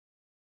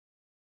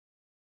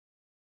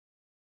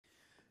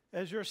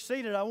As you're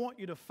seated, I want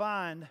you to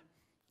find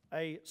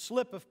a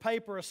slip of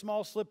paper, a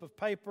small slip of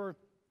paper.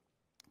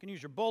 You can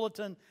use your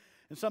bulletin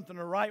and something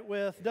to write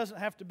with. It doesn't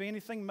have to be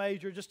anything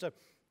major, just a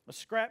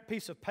scrap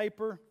piece of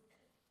paper.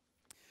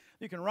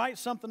 You can write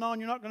something on.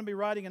 You're not going to be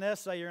writing an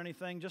essay or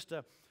anything, just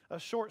a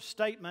short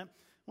statement.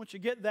 Once you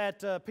get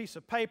that piece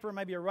of paper,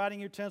 maybe a writing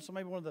utensil,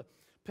 maybe one of the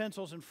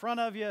pencils in front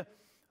of you,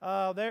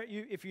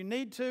 if you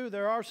need to,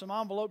 there are some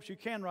envelopes you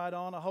can write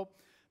on. I hope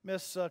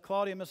Miss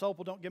Claudia and Miss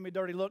Opal don't give me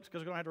dirty looks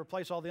because we're going to have to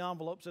replace all the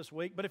envelopes this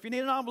week. But if you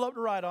need an envelope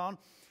to write on,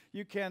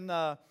 you can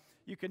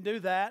do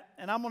that.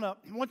 And I'm going to,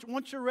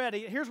 once you're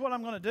ready, here's what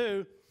I'm going to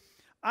do.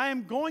 I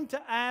am going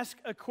to ask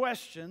a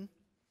question,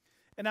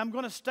 and I'm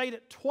going to state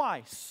it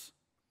twice.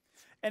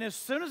 And as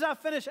soon as I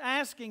finish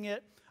asking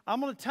it,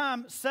 I'm going to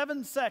time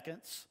 7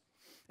 seconds.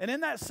 And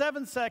in that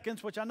 7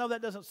 seconds, which I know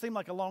that doesn't seem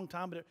like a long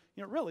time, but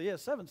it really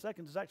is. 7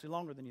 seconds is actually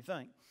longer than you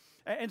think.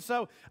 And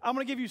so I'm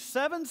going to give you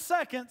 7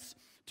 seconds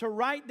to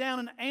write down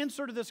an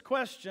answer to this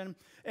question.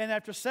 And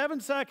after 7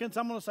 seconds,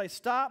 I'm going to say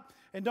stop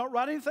and don't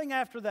write anything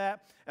after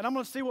that. And I'm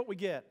going to see what we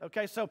get.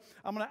 Okay, so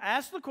I'm going to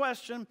ask the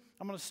question.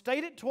 I'm going to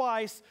state it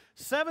twice,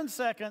 7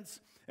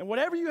 seconds. And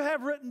whatever you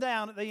have written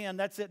down at the end,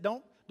 that's it.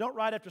 Don't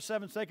write after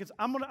 7 seconds.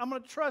 I'm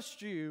going to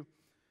trust you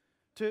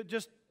to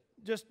just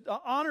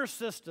honor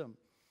system.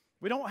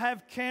 We don't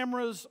have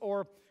cameras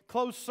or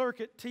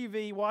closed-circuit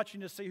TV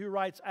watching to see who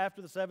writes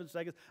after the 7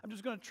 seconds. I'm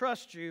just going to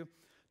trust you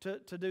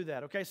to do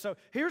that. Okay, so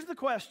here's the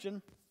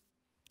question.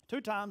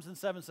 2 times in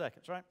 7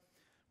 seconds, right?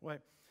 Wait.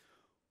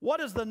 What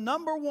is the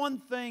number one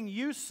thing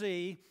you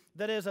see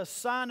that is a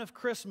sign of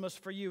Christmas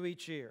for you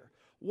each year?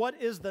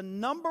 What is the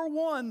number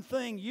one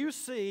thing you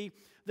see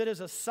that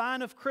is a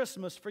sign of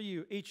Christmas for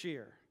you each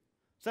year?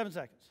 7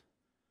 seconds.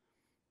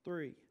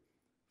 3,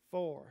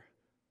 4,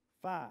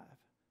 5,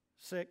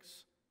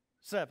 6,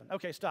 7.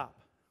 Okay, stop.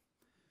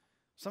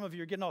 Some of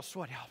you are getting all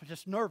sweaty. I'm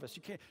just nervous.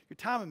 You're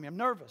timing me. I'm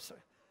nervous.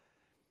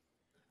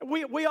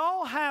 We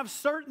all have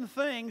certain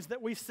things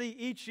that we see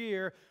each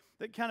year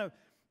that kind of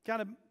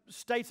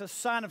states a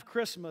sign of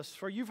Christmas.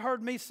 For you've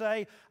heard me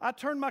say, I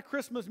turn my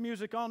Christmas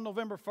music on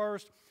November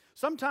 1st,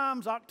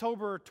 sometimes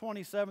October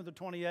 27th or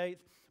 28th,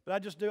 but I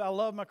just do. I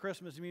love my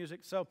Christmas music.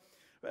 So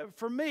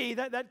for me,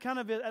 that kind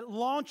of it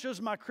launches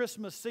my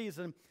Christmas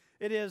season.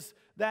 It is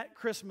that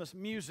Christmas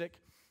music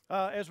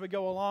as we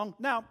go along.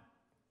 Now,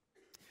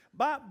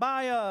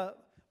 by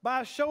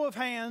a show of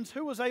hands,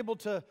 who was able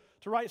to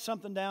write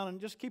something down and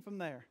just keep them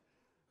there?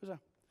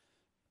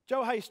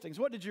 Joe Hastings,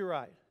 what did you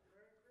write?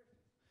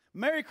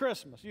 Merry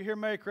Christmas. You hear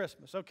Merry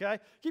Christmas, okay?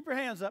 Keep your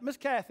hands up. Miss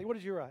Kathy, what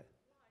did you write?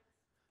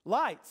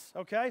 Lights,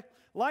 okay?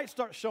 Lights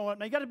start showing up.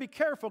 Now, you got to be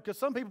careful because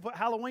some people put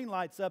Halloween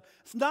lights up.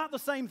 It's not the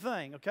same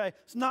thing, okay?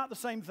 It's not the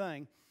same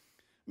thing.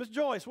 Miss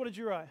Joyce, what did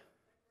you write?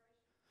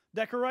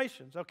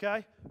 Decorations,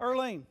 okay?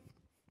 Erlene?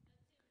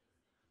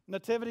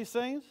 Nativity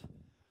scenes?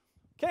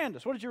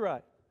 Candace, what did you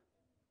write?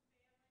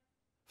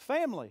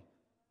 Family.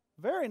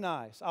 Very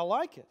nice. I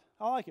like it.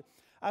 I like it.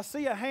 I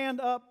see a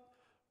hand up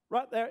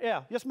right there.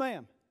 Yeah. Yes,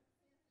 ma'am.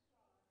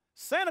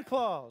 Santa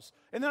Claus.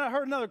 And then I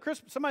heard another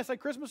somebody say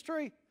Christmas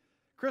tree?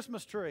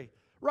 Christmas tree.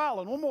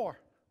 Ryland, one more.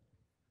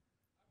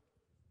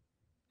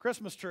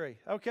 Christmas tree.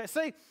 Okay.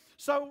 See,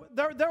 so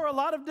there are a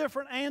lot of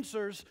different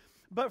answers,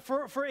 but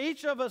for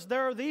each of us,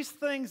 there are these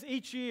things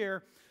each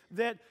year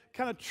that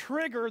kind of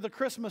trigger the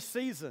Christmas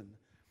season.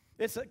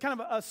 It's kind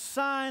of a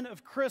sign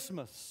of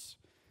Christmas.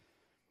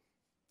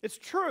 It's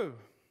true.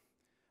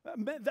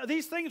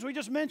 These things we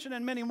just mentioned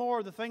and many more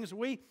are the things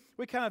we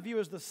kind of view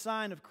as the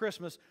sign of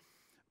Christmas.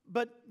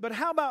 But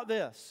how about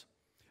this?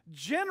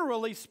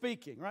 Generally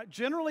speaking, right?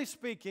 Generally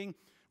speaking,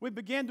 we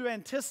begin to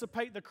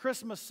anticipate the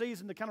Christmas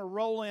season to kind of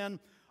roll in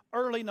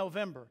early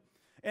November.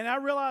 And I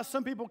realize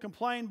some people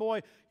complain,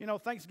 boy,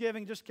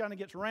 Thanksgiving just kind of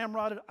gets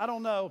ramrodded. I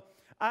don't know.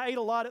 I ate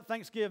a lot at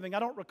Thanksgiving. I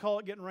don't recall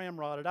it getting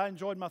ramrodded. I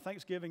enjoyed my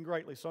Thanksgiving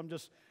greatly, so I'm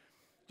just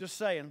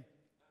saying.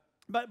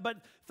 But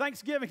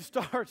Thanksgiving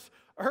starts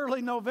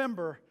early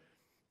November,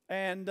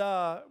 and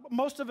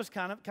most of us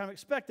kind of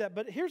expect that.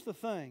 But here's the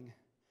thing.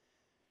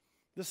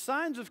 The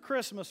signs of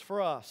Christmas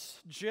for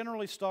us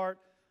generally start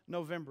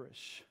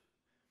November-ish.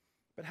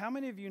 But how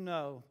many of you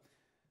know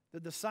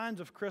that the signs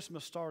of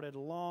Christmas started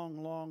long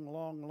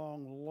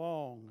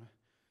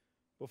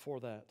before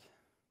that?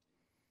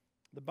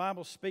 The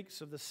Bible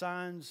speaks of the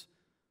signs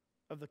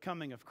of the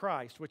coming of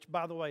Christ, which,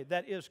 by the way,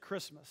 that is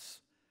Christmas,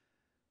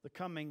 the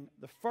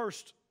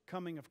first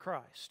coming of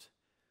Christ.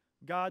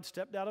 God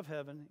stepped out of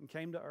heaven and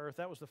came to earth.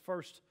 That was the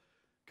first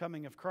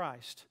coming of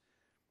Christ.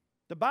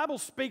 The Bible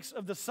speaks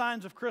of the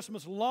signs of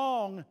Christmas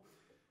long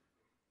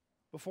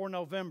before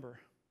November.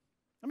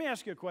 Let me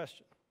ask you a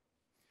question.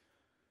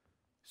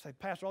 You say,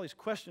 Pastor, all these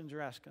questions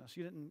you're asking us,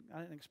 I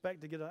didn't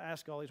expect to get to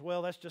ask all these.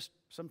 Well, that's just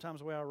sometimes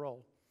the way I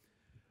roll.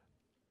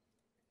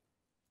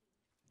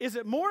 Is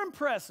it more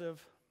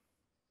impressive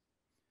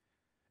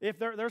if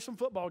there's some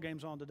football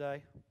games on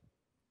today,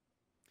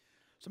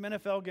 some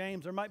NFL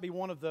games, there might be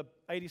one of the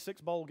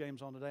 86 bowl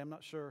games on today. I'm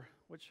not sure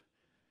which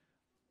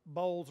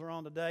bowls are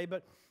on today.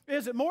 But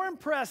is it more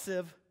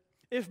impressive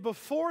if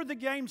before the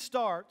game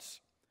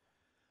starts,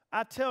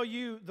 I tell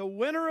you the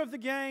winner of the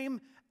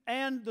game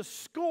and the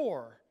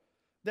score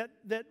that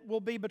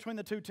will be between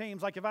the two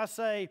teams. Like if I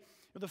say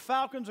the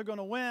Falcons are going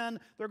to win,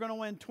 they're going to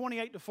win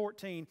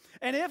 28-14.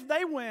 And if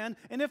they win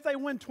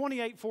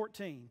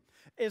 28-14,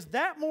 is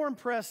that more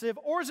impressive,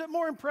 or is it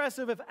more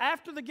impressive if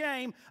after the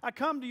game I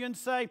come to you and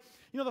say,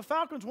 the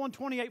Falcons won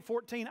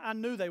 28-14, I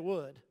knew they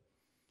would. And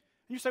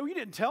you say, well, you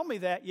didn't tell me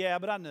that. Yeah,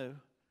 but I knew.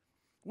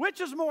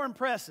 Which is more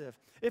impressive?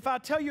 If I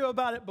tell you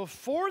about it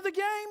before the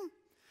game,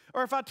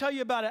 or if I tell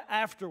you about it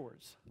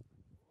afterwards?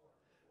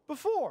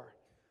 Before.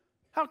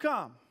 How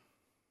come?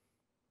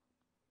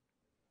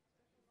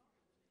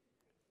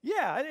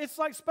 Yeah, it's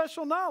like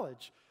special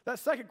knowledge. That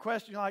second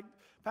question, you're like,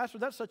 Pastor,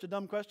 that's such a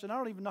dumb question. I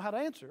don't even know how to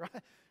answer.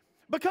 Right?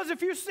 Because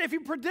if you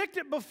predict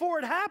it before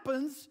it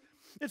happens,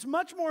 it's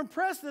much more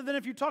impressive than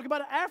if you talk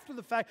about it after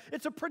the fact.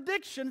 It's a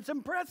prediction. It's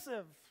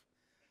impressive.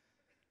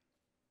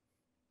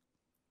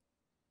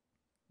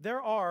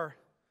 There are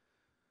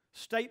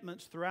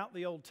statements throughout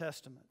the Old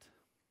Testament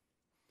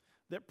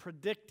that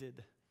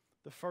predicted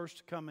the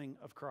first coming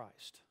of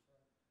Christ.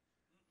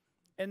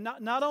 And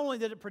not only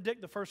did it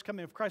predict the first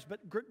coming of Christ,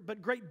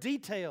 but great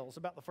details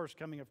about the first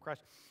coming of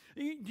Christ.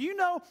 Do you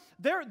know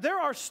there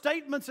are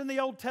statements in the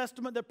Old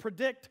Testament that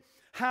predict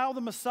how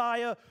the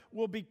Messiah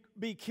will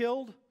be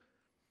killed?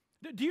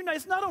 Do you know,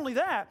 it's not only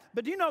that,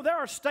 but do you know there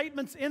are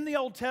statements in the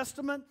Old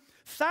Testament,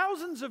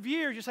 thousands of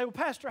years. You say, well,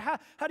 Pastor, how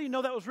do you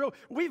know that was real?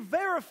 We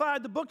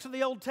verified the books of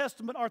the Old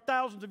Testament are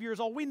thousands of years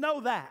old. We know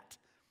that.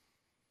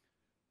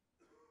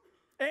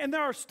 And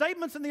there are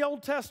statements in the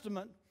Old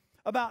Testament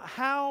about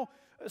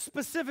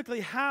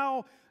specifically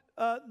how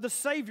the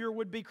Savior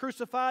would be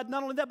crucified.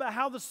 Not only that, but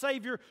how the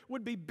Savior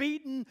would be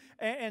beaten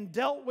and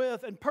dealt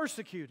with and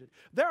persecuted.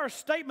 There are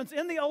statements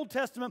in the Old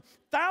Testament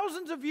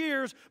thousands of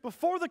years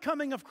before the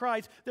coming of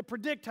Christ that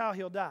predict how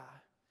He'll die.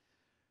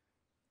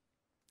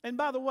 And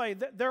by the way,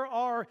 there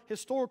are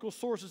historical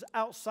sources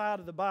outside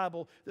of the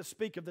Bible that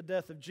speak of the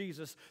death of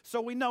Jesus. So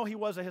we know He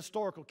was a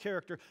historical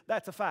character.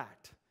 That's a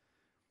fact.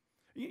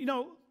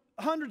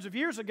 Hundreds of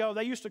years ago,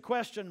 they used to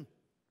question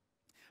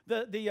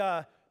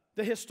the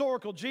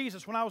historical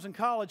Jesus. When I was in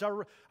college,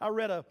 I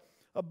read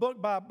a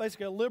book by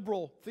basically a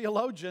liberal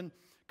theologian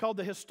called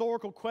The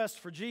Historical Quest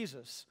for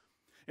Jesus.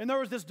 And there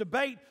was this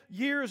debate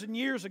years and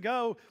years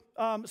ago,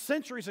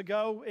 centuries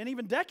ago, and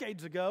even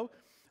decades ago,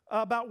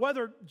 about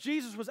whether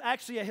Jesus was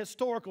actually a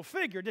historical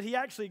figure. Did He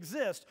actually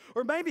exist?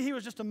 Or maybe He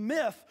was just a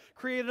myth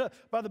created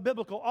by the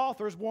biblical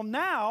authors. Well,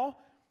 now,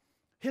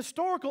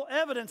 historical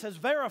evidence has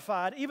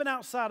verified, even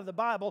outside of the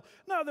Bible,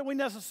 not that we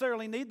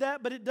necessarily need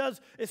that, but it does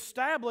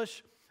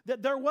establish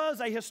that there was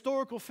a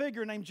historical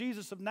figure named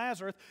Jesus of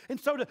Nazareth. And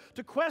so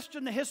to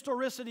question the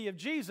historicity of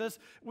Jesus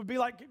would be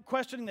like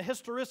questioning the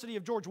historicity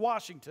of George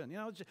Washington.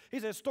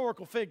 He's a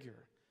historical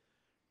figure.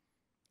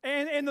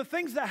 And the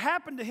things that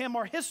happened to him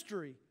are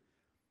history,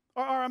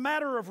 are a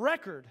matter of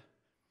record.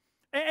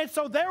 And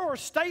so there are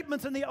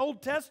statements in the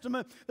Old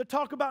Testament that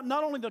talk about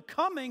not only the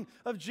coming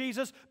of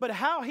Jesus, but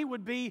how He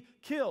would be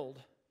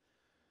killed.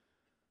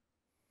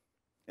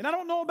 And I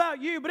don't know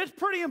about you, but it's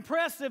pretty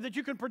impressive that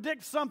you can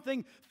predict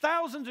something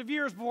thousands of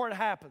years before it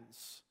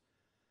happens.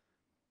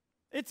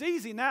 It's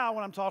easy now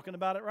when I'm talking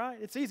about it, right?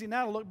 It's easy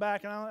now to look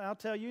back and I'll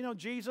tell you,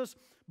 Jesus,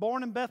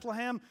 born in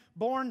Bethlehem,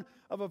 born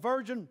of a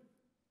virgin,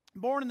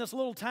 born in this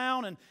little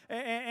town,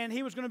 and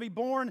He was going to be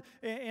born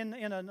in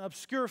an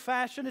obscure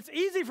fashion. It's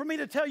easy for me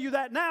to tell you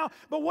that now,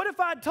 but what if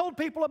I'd told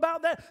people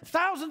about that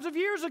thousands of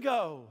years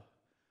ago?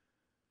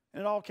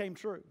 And it all came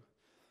true.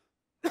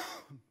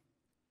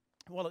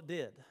 Well, it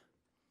did.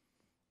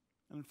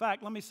 And in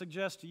fact, let me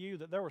suggest to you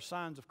that there were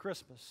signs of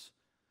Christmas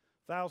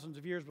thousands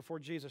of years before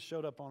Jesus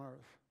showed up on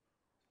earth.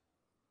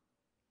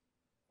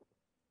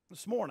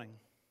 This morning,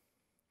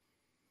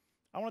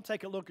 I want to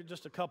take a look at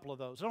just a couple of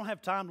those. I don't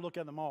have time to look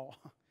at them all.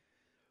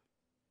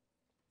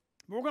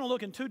 But we're going to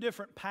look in two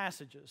different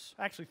passages,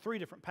 actually three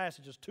different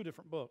passages, two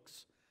different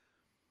books.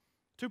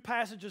 Two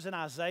passages in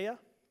Isaiah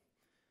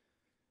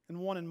and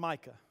one in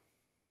Micah.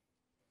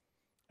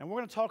 And we're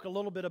going to talk a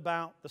little bit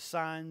about the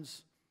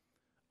signs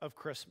of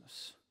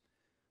Christmas.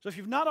 So if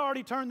you've not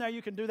already turned there,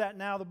 you can do that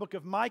now. The book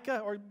of Micah,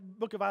 or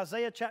book of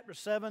Isaiah, chapter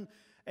 7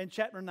 and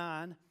chapter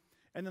 9.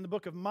 And then the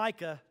book of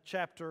Micah,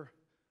 chapter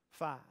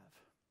 5.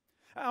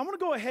 I want to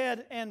go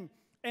ahead and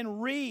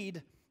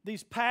read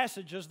these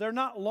passages. They're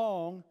not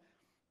long.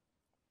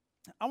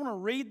 I want to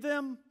read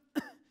them,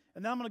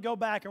 and then I'm going to go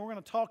back and we're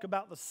going to talk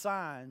about the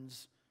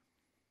signs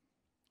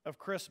of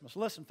Christmas.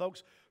 Listen,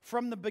 folks,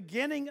 from the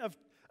beginning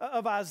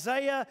of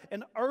Isaiah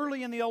and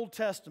early in the Old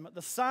Testament,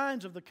 the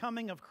signs of the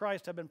coming of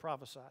Christ have been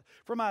prophesied.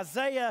 From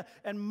Isaiah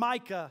and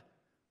Micah,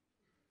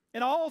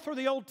 and all through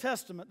the Old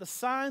Testament, the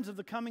signs of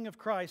the coming of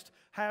Christ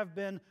have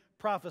been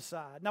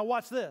prophesied. Now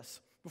watch this.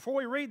 Before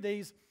we read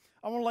these,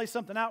 I want to lay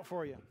something out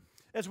for you.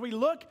 As we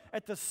look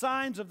at the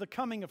signs of the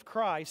coming of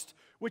Christ,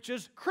 which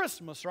is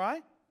Christmas,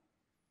 right?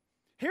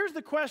 Here's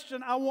the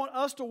question I want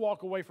us to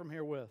walk away from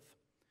here with.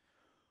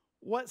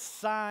 What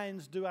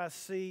signs do I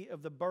see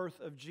of the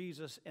birth of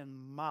Jesus in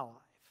my life?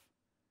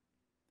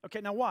 Okay,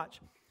 now watch.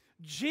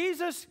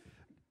 Jesus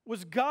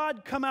was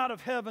God come out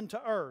of heaven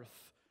to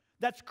earth.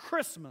 That's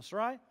Christmas,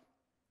 right?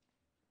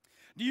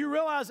 Do you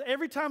realize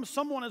every time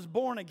someone is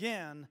born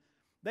again,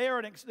 they are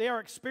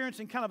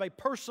experiencing kind of a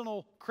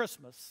personal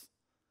Christmas?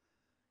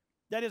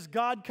 That is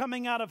God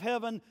coming out of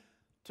heaven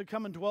to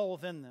come and dwell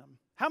within them.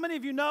 How many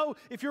of you know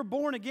if you're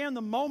born again,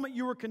 the moment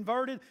you were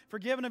converted,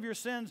 forgiven of your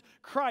sins,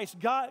 Christ,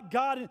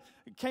 God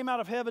came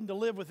out of heaven to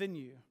live within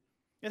you?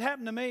 It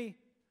happened to me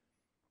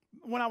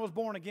when I was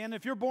born again.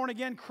 If you're born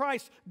again,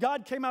 Christ,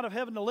 God came out of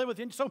heaven to live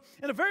within you. So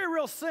in a very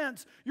real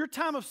sense, your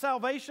time of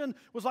salvation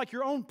was like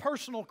your own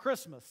personal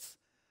Christmas.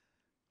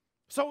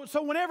 So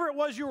whenever it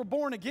was you were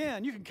born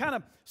again, you can kind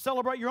of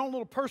celebrate your own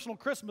little personal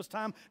Christmas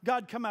time.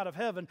 God come out of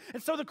heaven.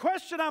 And so the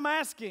question I'm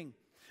asking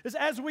is,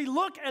 as we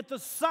look at the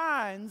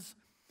signs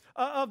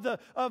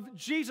of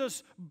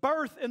Jesus'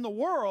 birth in the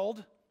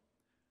world,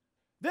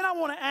 then I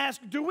want to ask,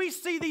 do we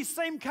see these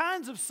same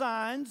kinds of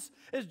signs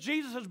as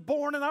Jesus is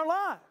born in our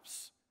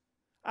lives?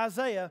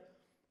 Isaiah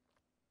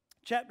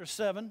chapter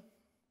 7,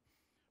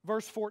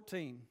 verse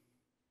 14.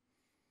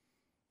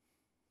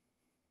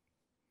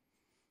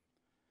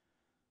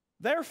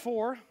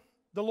 Therefore,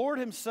 the Lord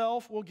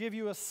himself will give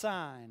you a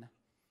sign.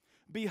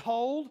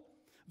 Behold,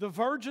 the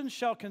virgin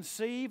shall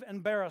conceive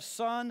and bear a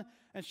son,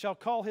 and shall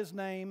call his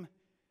name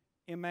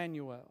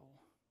Emmanuel.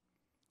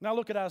 Now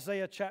look at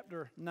Isaiah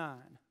chapter 9.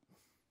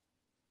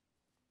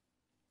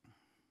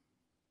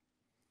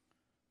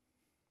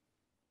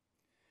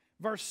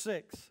 Verse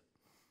 6.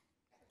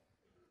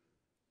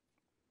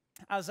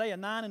 Isaiah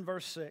 9 and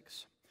verse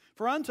 6.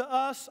 For unto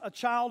us a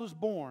child is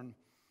born,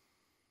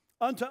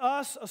 unto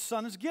us a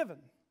son is given,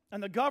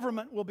 and the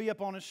government will be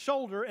upon his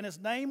shoulder, and his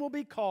name will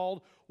be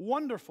called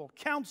Wonderful,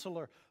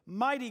 Counselor,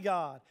 Mighty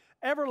God,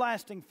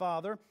 Everlasting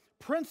Father,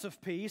 Prince of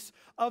Peace.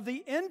 Of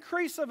the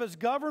increase of his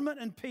government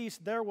and peace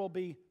there will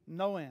be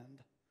no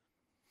end.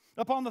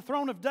 Upon the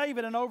throne of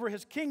David and over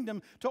his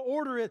kingdom, to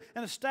order it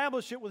and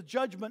establish it with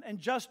judgment and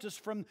justice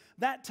from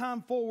that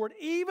time forward,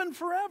 even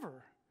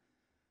forever.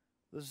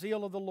 The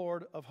zeal of the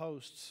Lord of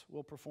hosts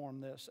will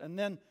perform this. And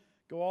then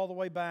go all the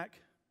way back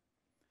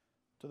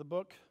to the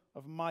book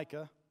of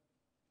Micah,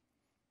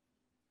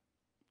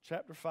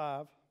 chapter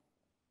 5,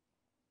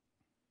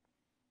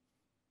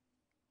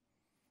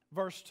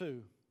 verse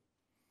 2.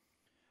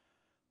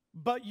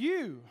 But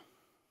you,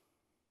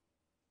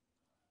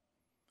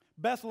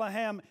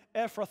 Bethlehem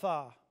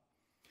Ephrathah,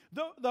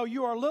 though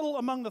you are little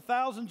among the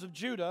thousands of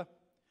Judah,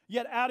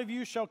 yet out of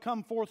you shall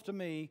come forth to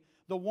me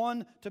the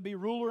one to be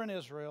ruler in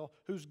Israel,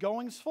 whose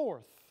goings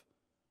forth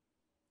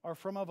are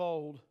from of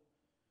old,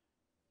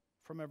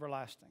 from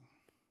everlasting.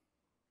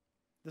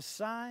 The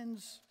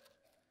signs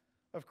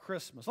of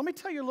Christmas. Let me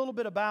tell you a little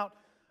bit about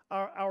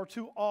our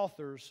two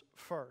authors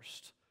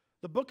first.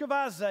 The book of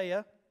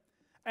Isaiah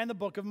and the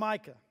book of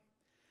Micah.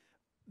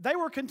 They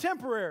were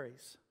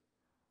contemporaries,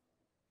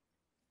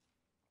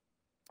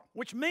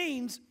 which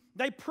means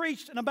they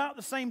preached in about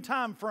the same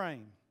time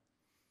frame.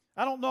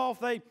 I don't know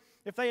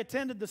if they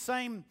attended the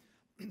same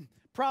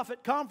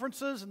prophet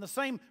conferences and the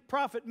same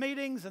prophet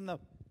meetings, and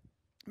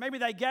maybe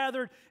they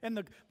gathered in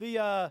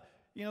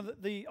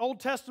the Old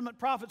Testament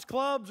prophets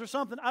clubs or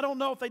something. I don't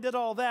know if they did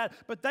all that,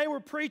 but they were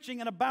preaching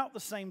in about the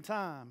same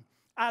time.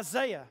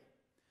 Isaiah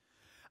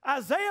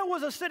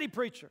was a city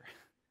preacher.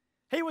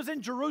 He was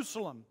in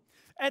Jerusalem.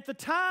 At the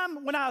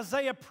time when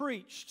Isaiah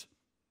preached,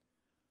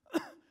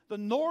 the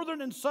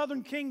northern and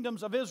southern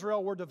kingdoms of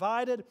Israel were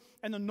divided,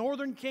 and the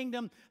northern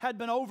kingdom had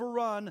been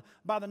overrun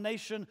by the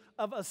nation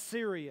of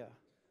Assyria.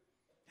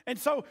 And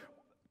so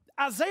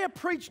Isaiah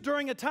preached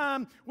during a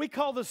time we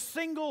call the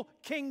single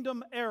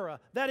kingdom era.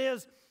 That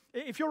is,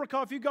 if you'll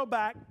recall, if you go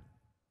back,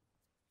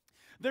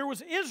 there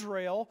was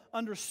Israel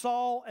under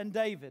Saul and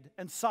David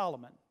and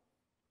Solomon,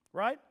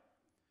 right?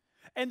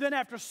 And then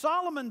after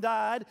Solomon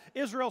died,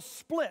 Israel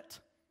split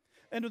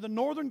into the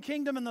northern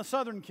kingdom and the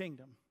southern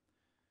kingdom.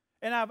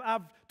 And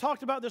I've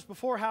talked about this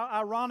before, how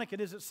ironic it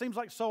is. It seems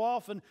like so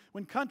often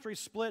when countries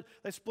split,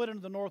 they split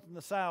into the north and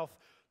the south.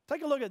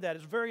 Take a look at that.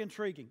 It's very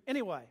intriguing.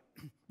 Anyway,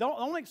 the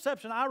only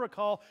exception I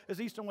recall is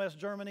East and West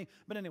Germany.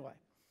 But anyway,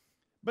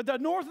 but the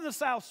north and the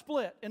south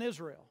split in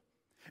Israel.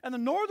 And the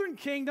northern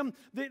kingdom,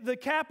 the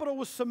capital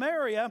was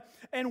Samaria,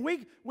 and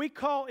we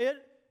call it,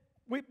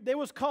 it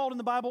was called in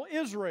the Bible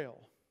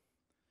Israel.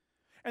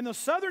 And the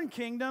southern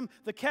kingdom,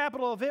 the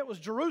capital of it was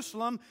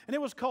Jerusalem, and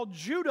it was called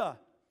Judah,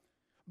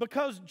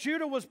 because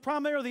Judah was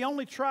primarily the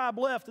only tribe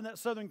left in that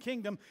southern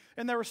kingdom,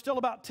 and there were still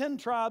about 10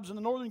 tribes in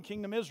the northern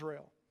kingdom,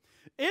 Israel.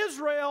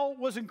 Israel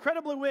was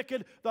incredibly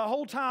wicked the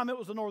whole time it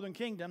was the northern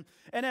kingdom,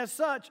 and as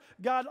such,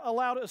 God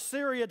allowed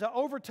Assyria to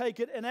overtake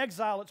it and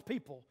exile its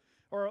people,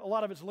 or a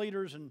lot of its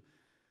leaders and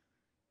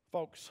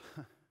folks.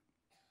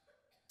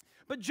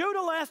 But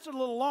Judah lasted a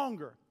little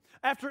longer.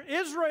 After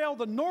Israel,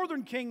 the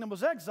northern kingdom,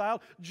 was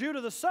exiled,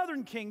 Judah, the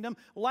southern kingdom,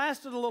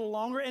 lasted a little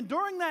longer. And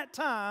during that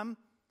time,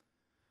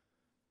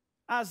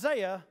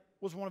 Isaiah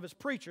was one of his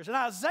preachers. And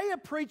Isaiah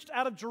preached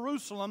out of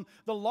Jerusalem,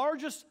 the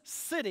largest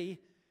city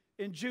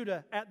in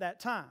Judah at that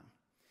time.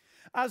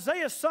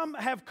 Isaiah, some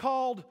have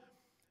called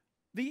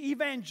the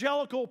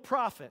evangelical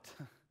prophet.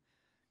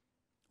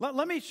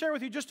 Let me share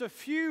with you just a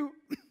few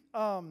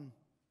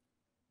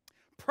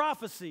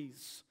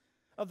prophecies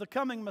of the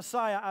coming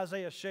Messiah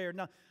Isaiah shared.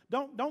 Now,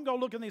 don't go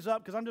looking these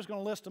up because I'm just going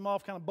to list them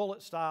off kind of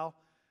bullet style.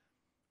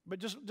 But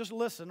just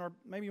listen, or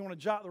maybe you want to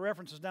jot the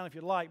references down if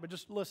you'd like, but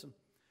just listen.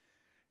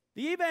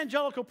 The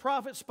evangelical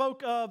prophet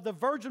spoke of the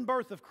virgin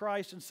birth of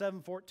Christ in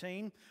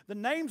 7:14, the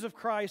names of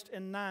Christ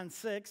in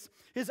 9:6,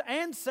 his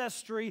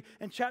ancestry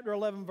in chapter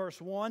 11,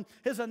 verse 1,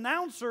 his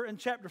announcer in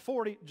chapter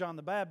 40, John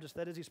the Baptist,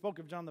 that is, he spoke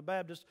of John the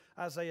Baptist,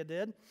 Isaiah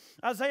did.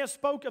 Isaiah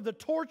spoke of the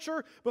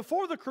torture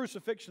before the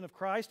crucifixion of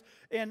Christ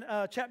in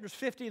chapters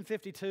 50 and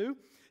 52,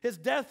 his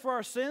death for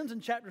our sins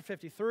in chapter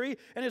 53,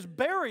 and his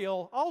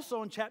burial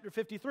also in chapter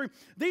 53.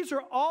 These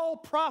are all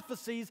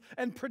prophecies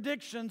and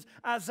predictions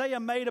Isaiah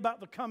made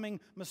about the coming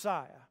Messiah.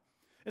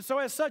 And so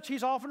as such,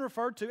 he's often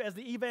referred to as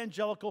the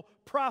evangelical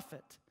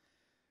prophet.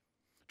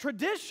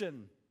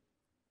 Tradition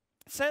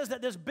says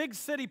that this big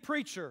city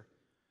preacher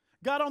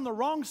got on the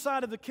wrong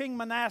side of the king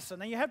Manasseh.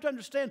 Now you have to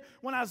understand,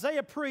 when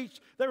Isaiah preached,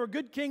 there were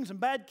good kings and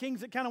bad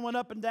kings that kind of went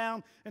up and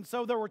down, and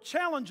so there were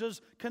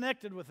challenges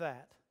connected with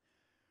that.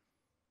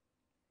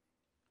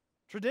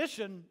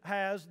 Tradition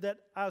has that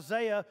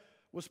Isaiah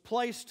was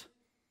placed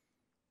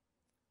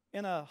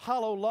in a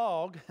hollow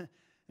log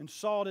and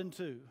sawed in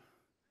two.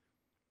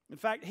 In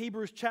fact,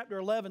 Hebrews chapter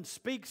 11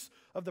 speaks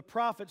of the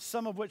prophets,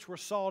 some of which were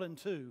sawed in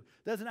two.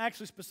 It doesn't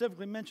actually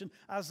specifically mention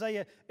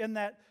Isaiah in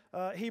that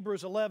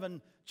Hebrews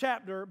 11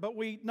 chapter, but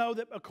we know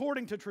that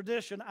according to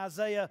tradition,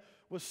 Isaiah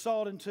was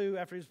sawed in two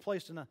after he was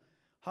placed in a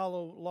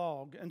hollow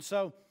log. And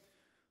so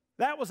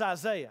that was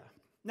Isaiah.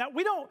 Now,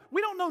 we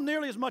don't know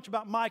nearly as much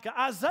about Micah.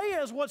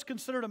 Isaiah is what's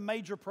considered a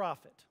major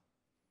prophet.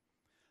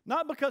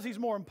 Not because he's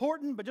more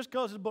important, but just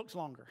because his book's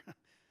longer.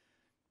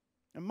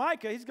 And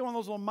Micah, he's one of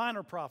those little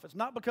minor prophets.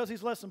 Not because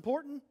he's less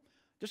important,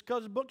 just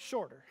because his book's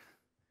shorter.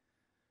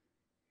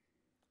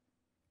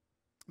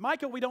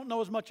 Micah, we don't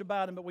know as much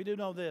about him, but we do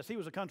know this. He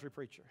was a country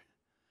preacher.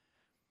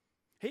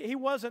 He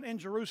wasn't in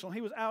Jerusalem.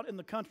 He was out in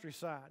the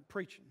countryside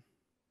preaching.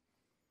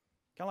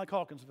 Kind of like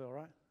Hawkinsville,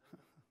 right?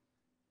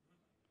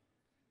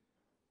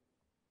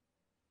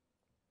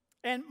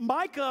 And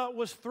Micah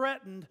was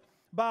threatened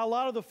by a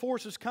lot of the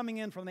forces coming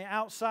in from the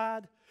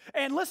outside.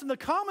 And listen, the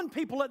common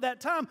people at that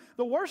time,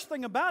 the worst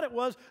thing about it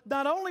was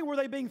not only were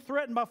they being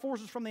threatened by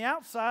forces from the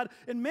outside,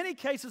 in many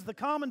cases the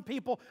common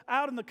people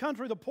out in the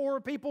country, the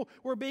poorer people,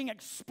 were being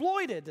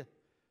exploited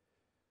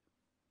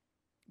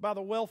by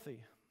the wealthy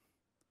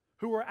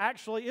who were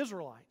actually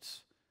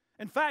Israelites.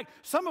 In fact,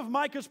 some of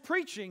Micah's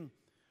preaching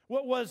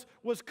was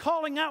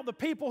calling out the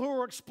people who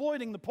were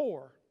exploiting the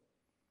poor.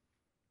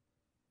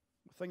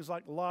 Things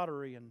like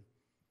lottery and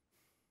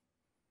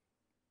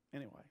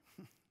anyway.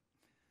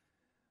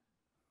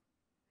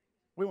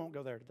 We won't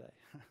go there today.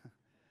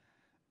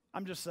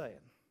 I'm just saying.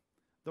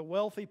 The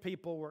wealthy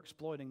people were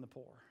exploiting the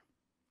poor.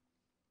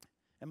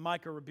 And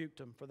Micah rebuked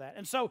them for that.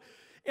 And so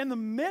in the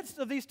midst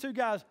of these two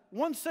guys,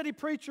 one city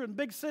preacher in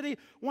big city,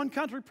 one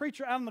country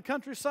preacher out in the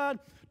countryside,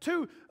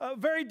 two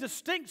very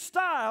distinct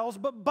styles,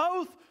 but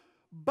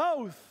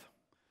both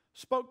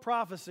spoke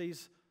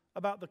prophecies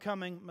about the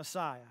coming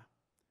Messiah.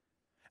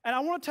 And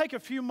I want to take a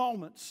few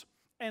moments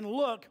and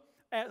look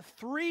at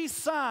three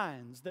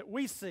signs that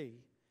we see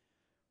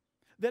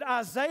that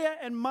Isaiah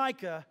and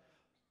Micah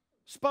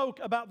spoke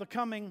about the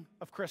coming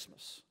of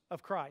Christmas,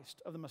 of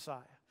Christ, of the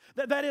Messiah.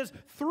 That is,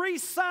 three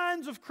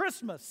signs of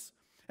Christmas.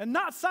 And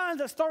not signs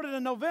that started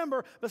in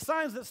November, but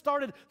signs that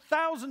started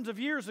thousands of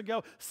years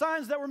ago,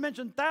 signs that were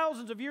mentioned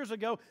thousands of years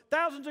ago,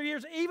 thousands of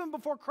years even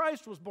before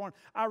Christ was born.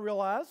 I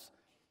realize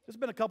it's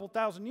been a couple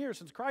thousand years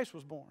since Christ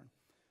was born.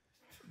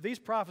 These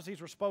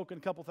prophecies were spoken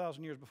a couple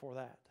thousand years before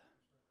that.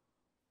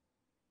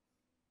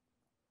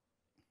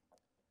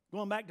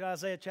 Going back to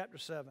Isaiah chapter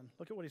 7,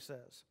 look at what he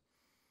says.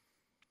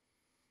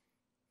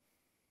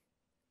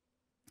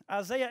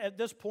 Isaiah at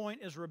this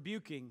point is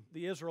rebuking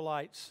the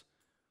Israelites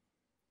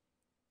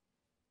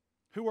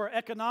who were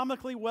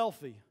economically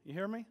wealthy. You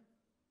hear me?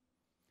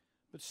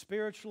 But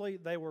spiritually,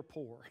 they were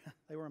poor.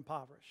 They were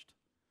impoverished.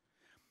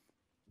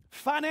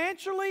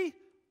 Financially,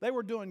 they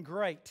were doing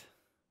great.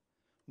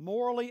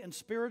 Morally and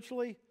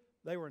spiritually,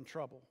 they were in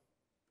trouble.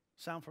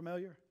 Sound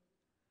familiar?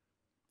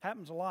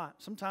 Happens a lot.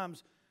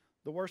 Sometimes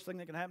the worst thing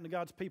that can happen to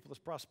God's people is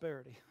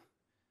prosperity.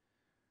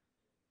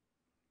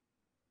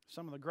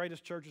 Some of the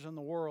greatest churches in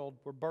the world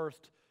were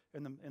birthed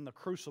in the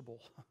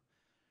crucible.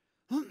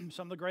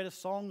 Some of the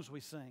greatest songs we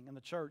sing in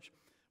the church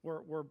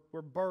were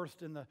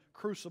birthed in the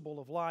crucible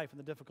of life in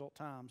the difficult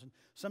times. And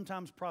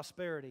sometimes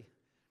prosperity.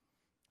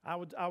 I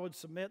would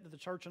submit that the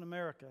church in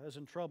America is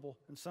in trouble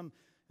in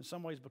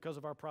some ways because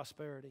of our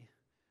prosperity.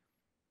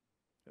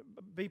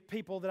 Be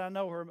people that I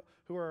know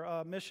who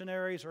are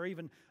missionaries or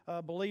even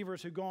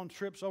believers who go on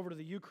trips over to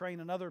the Ukraine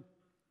and other,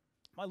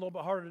 a little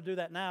bit harder to do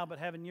that now, but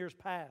have in years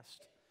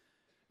past.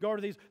 Go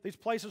to these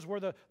places where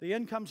the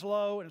income's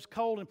low and it's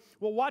cold, and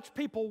we'll watch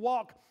people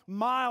walk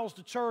miles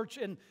to church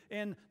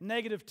in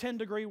negative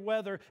 10-degree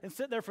weather and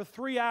sit there for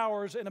 3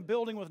 hours in a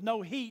building with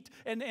no heat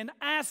and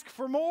ask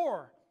for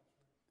more.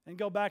 And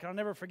go back, and I'll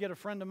never forget a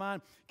friend of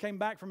mine came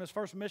back from his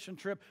first mission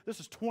trip. This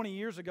is 20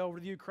 years ago over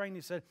to the Ukraine.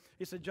 He said,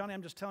 Johnny,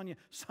 I'm just telling you,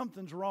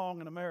 something's wrong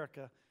in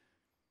America.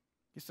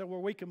 He said,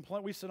 well,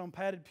 we sit on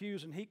padded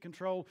pews and heat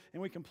control,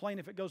 and we complain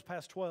if it goes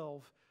past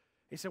 12.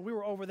 He said, we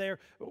were over there,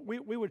 we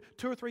would,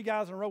 2 or 3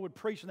 guys in a row would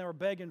preach, and they were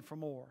begging for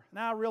more.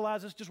 Now I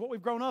realize it's just what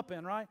we've grown up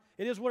in, right?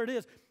 It is what it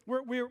is.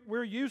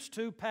 We're used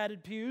to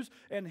padded pews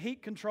and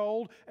heat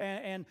controlled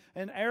and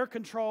air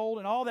controlled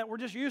and all that. We're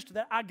just used to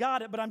that. I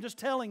got it, but I'm just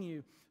telling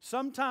you,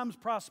 sometimes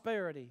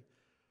prosperity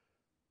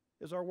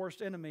is our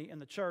worst enemy in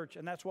the church,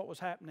 and that's what was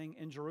happening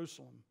in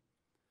Jerusalem.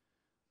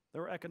 They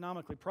were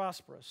economically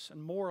prosperous,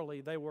 and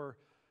morally they were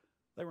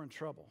in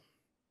trouble.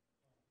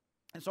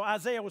 And so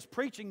Isaiah was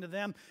preaching to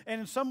them,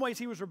 and in some ways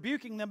he was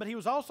rebuking them, but he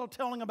was also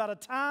telling about a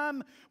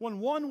time when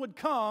one would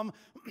come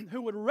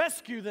who would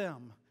rescue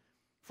them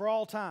for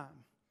all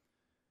time.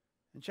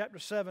 In chapter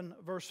 7,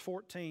 verse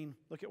 14,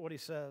 look at what he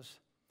says.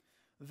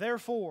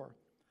 Therefore,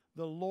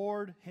 the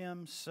Lord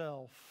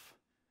himself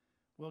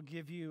will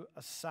give you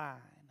a sign.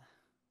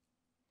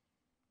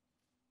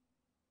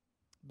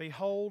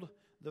 Behold,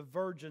 the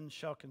virgin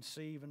shall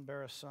conceive and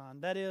bear a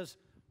son. That is,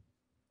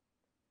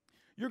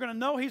 you're going to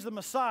know he's the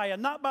Messiah,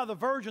 not by the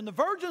virgin. The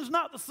virgin's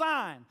not the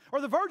sign,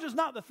 or the virgin's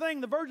not the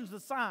thing, the virgin's the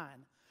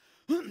sign.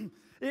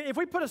 If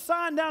we put a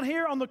sign down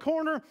here on the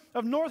corner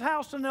of North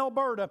Houston and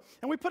Alberta,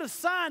 and we put a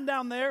sign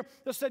down there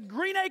that said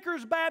Green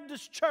Acres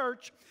Baptist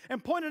Church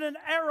and pointed an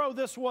arrow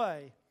this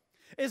way,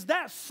 is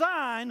that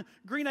sign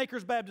Green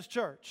Acres Baptist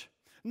Church?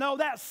 No,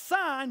 that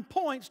sign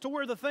points to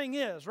where the thing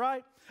is,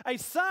 right? A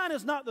sign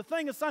is not the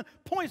thing. A sign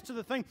points to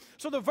the thing.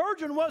 So the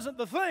virgin wasn't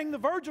the thing. The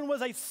virgin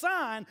was a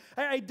sign,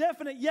 a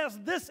definite, yes,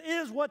 this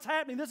is what's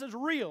happening. This is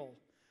real.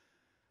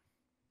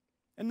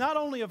 And not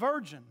only a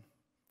virgin.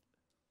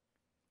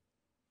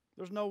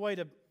 There's no way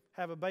to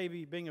have a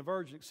baby being a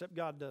virgin except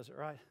God does it,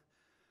 right?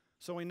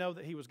 So we know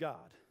that he was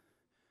God.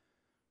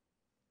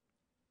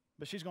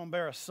 But she's going to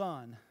bear a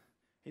son.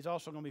 He's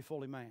also going to be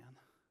fully man.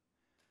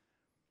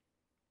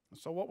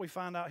 So what we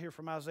find out here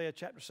from Isaiah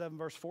chapter 7,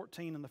 verse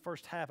 14 in the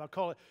first half, I'll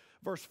call it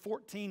verse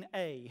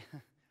 14a,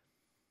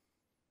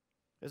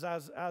 is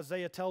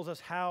Isaiah tells us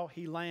how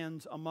he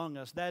lands among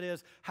us. That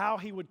is, how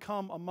he would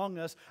come among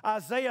us.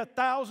 Isaiah,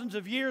 thousands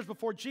of years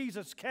before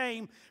Jesus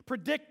came,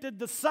 predicted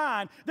the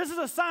sign. This is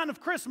a sign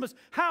of Christmas,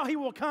 how he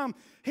will come.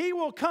 He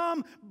will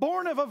come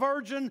born of a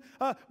virgin,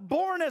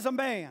 born as a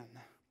man.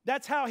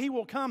 That's how he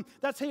will come.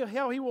 That's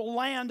how he will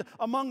land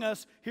among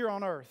us here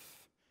on earth.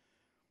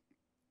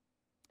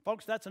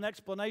 Folks, that's an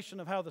explanation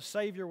of how the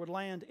Savior would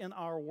land in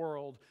our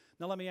world.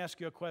 Now let me ask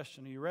you a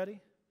question. Are you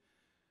ready?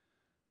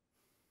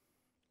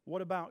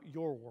 What about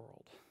your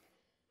world?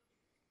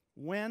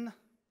 When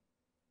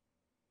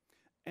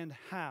and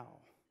how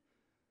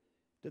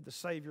did the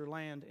Savior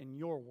land in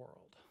your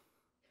world?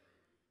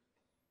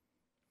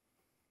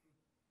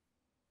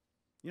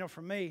 You know,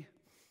 for me,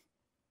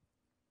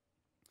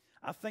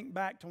 I think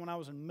back to when I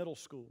was in middle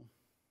school.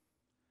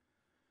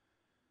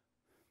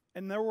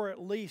 And there were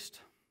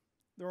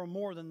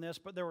more than this,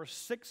 but there were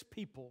 6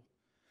 people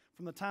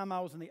from the time I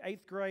was in the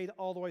 8th grade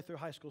all the way through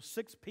high school,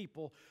 6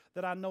 people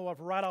that I know of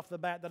right off the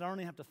bat that I don't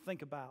even have to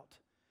think about,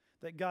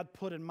 that God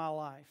put in my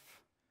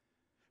life.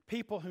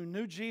 People who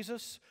knew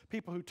Jesus,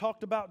 people who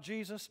talked about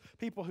Jesus,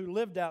 people who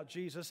lived out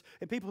Jesus,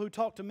 and people who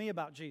talked to me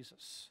about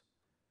Jesus.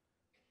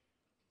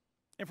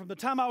 And from the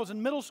time I was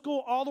in middle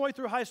school all the way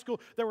through high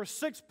school, there were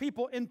 6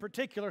 people in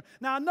particular.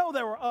 Now I know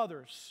there were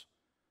others,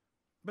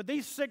 but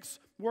these 6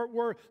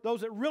 were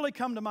those that really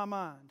come to my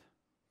mind.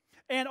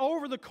 And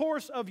over the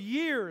course of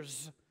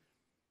years,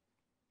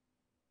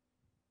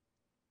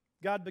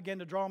 God began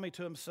to draw me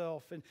to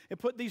himself and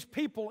put these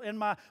people in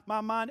my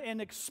mind and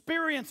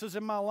experiences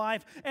in my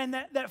life. And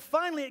that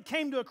finally it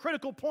came to a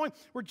critical point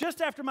where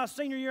just after my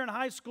senior year in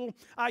high school,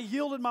 I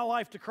yielded my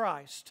life to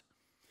Christ.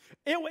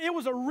 It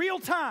was a real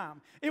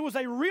time. It was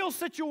a real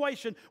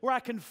situation where I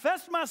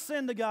confessed my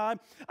sin to God.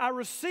 I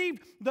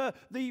received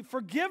the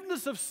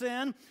forgiveness of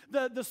sin,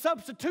 the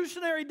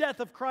substitutionary death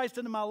of Christ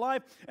into my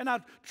life, and I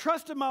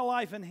trusted my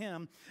life in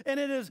him. And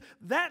it is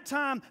that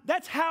time,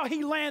 that's how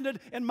he landed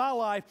in my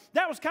life.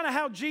 That was kind of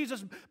how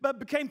Jesus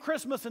became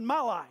Christmas in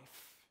my life.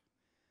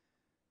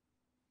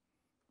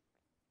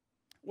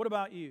 What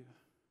about you?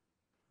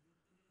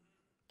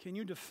 Can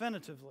you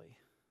definitively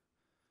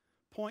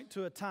point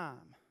to a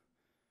time?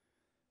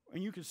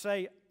 And you could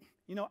say,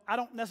 you know, I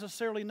don't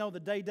necessarily know the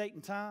day, date,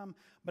 and time,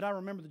 but I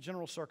remember the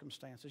general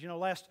circumstances. You know,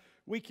 last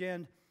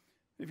weekend,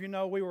 if you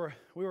know, we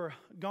were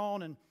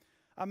gone, and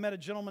I met a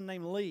gentleman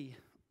named Lee.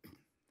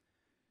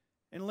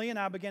 And Lee and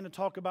I began to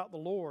talk about the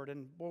Lord,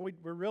 and boy, we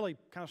really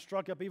kind of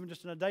struck up, even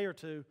just in a day or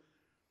two,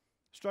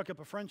 struck up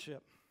a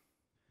friendship.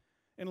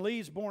 And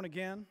Lee's born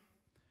again.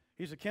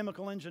 He's a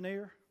chemical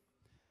engineer.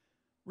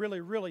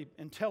 Really, really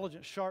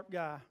intelligent, sharp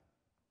guy.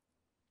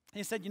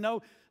 He said, you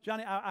know,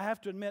 Johnny, I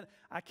have to admit,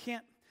 I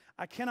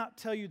cannot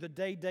tell you the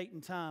day, date,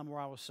 and time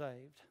where I was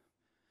saved.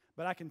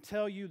 But I can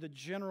tell you the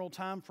general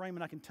time frame,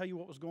 and I can tell you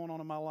what was going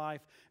on in my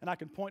life, and I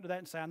can point to that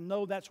and say, I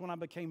know that's when I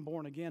became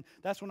born again.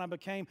 That's when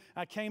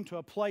I came to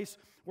a place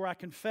where I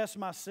confessed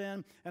my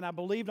sin, and I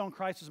believed on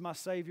Christ as my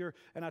Savior,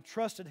 and I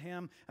trusted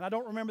Him. And I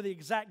don't remember the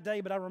exact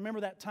day, but I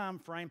remember that time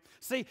frame.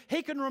 See,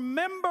 he can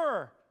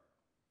remember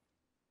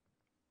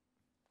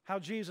how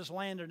Jesus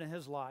landed in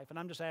his life. And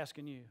I'm just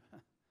asking you,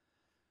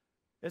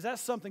 is that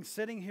something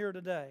sitting here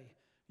today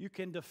you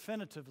can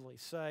definitively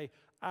say,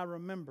 I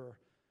remember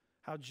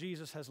how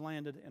Jesus has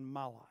landed in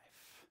my life?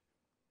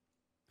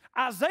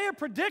 Isaiah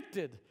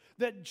predicted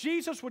that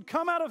Jesus would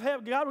come out of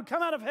heaven, God would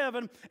come out of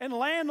heaven and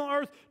land on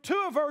earth to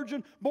a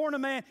virgin, born a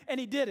man, and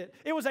He did it.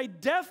 It was a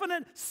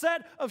definite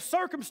set of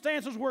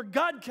circumstances where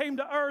God came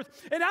to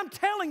earth. And I'm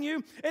telling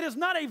you, it is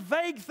not a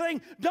vague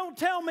thing. Don't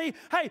tell me,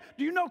 hey,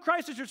 do you know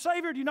Christ is your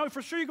Savior? Do you know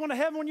for sure you're going to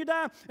heaven when you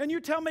die? And you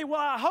tell me,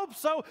 well, I hope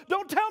so.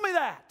 Don't tell me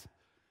that.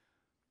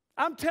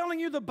 I'm telling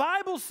you, the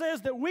Bible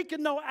says that we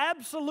can know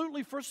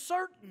absolutely for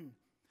certain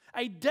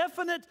a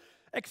definite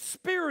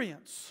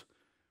experience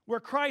where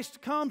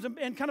Christ comes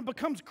and kind of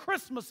becomes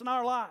Christmas in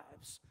our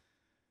lives.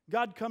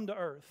 God come to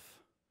earth.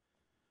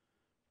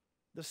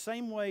 The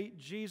same way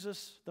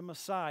Jesus, the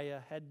Messiah,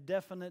 had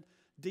definite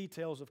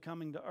details of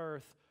coming to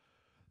earth,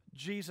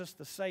 Jesus,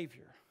 the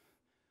Savior,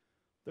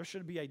 there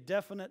should be a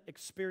definite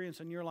experience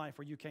in your life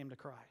where you came to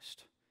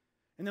Christ.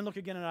 And then look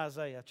again at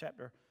Isaiah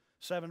chapter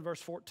 7,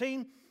 verse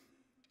 14.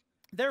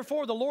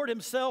 Therefore the Lord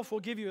Himself will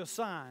give you a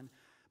sign.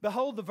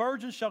 Behold, the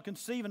virgin shall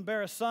conceive and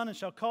bear a son, and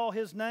shall call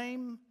his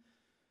name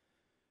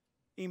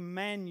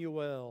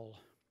Emmanuel.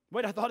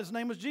 Wait, I thought his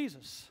name was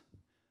Jesus.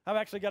 I've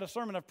actually got a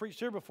sermon I've preached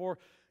here before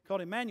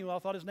called Emmanuel. I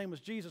thought his name was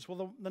Jesus.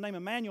 Well, the name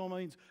Emmanuel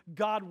means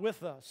God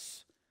with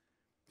us.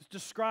 It's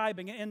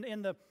describing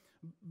in the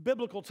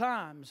biblical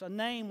times, a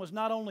name was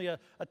not only a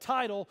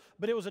title,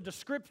 but it was a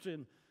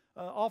description,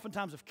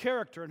 oftentimes of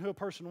character and who a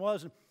person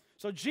was. And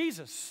so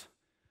Jesus,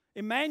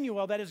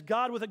 Emmanuel, that is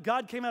God with it.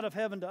 God came out of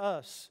heaven to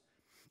us.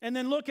 And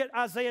then look at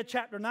Isaiah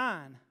chapter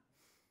 9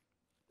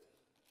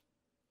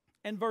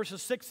 and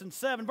verses 6 and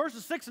 7.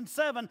 Verses 6 and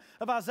 7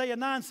 of Isaiah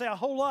 9 say a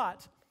whole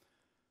lot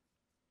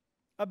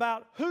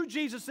about who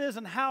Jesus is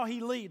and how He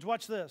leads.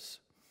 Watch this.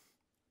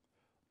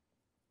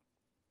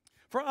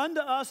 For unto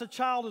us a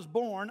child is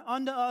born,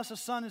 unto us a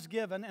son is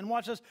given, and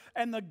watch this,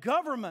 and the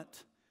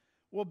government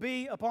will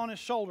be upon His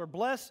shoulder.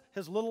 Bless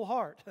His little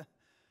heart.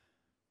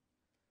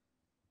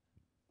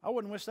 I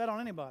wouldn't wish that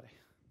on anybody.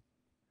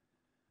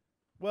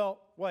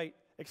 Well, wait,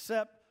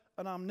 except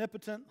an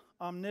omnipotent,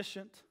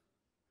 omniscient,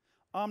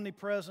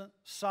 omnipresent,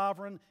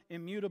 sovereign,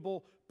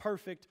 immutable,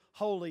 perfect,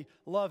 holy,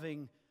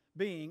 loving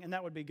being, and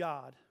that would be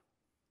God.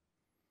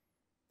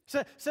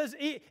 Says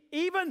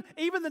even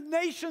the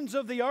nations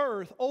of the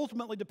earth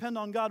ultimately depend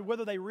on God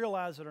whether they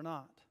realize it or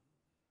not.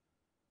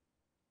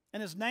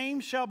 And His name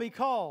shall be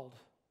called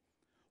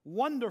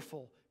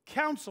Wonderful,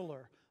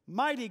 Counselor,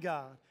 Mighty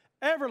God,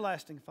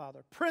 Everlasting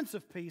Father, Prince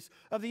of Peace.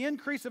 Of the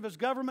increase of His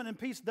government and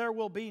peace there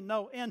will be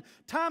no end.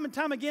 Time and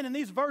time again in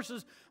these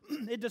verses,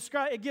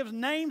 it gives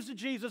names to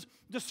Jesus,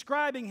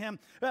 describing Him.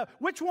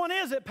 Which one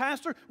is it,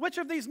 Pastor? Which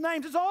of these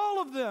names? It's all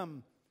of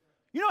them.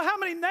 You know how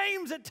many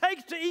names it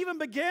takes to even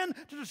begin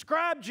to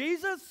describe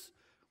Jesus?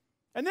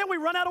 And then we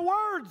run out of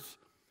words.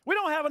 We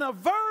don't have enough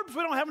verbs.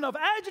 We don't have enough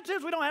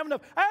adjectives. We don't have enough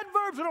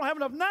adverbs. We don't have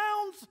enough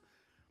nouns.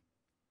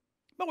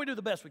 But we do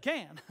the best we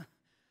can.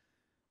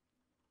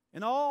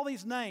 And all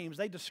these names,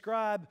 they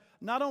describe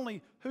not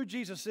only who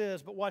Jesus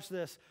is, but watch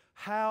this,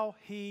 how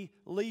He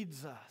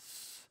leads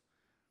us.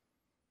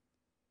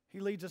 He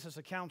leads us as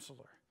a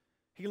counselor.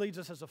 He leads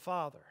us as a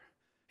father.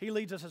 He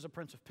leads us as a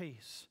Prince of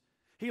Peace.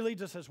 He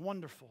leads us as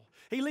wonderful.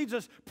 He leads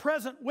us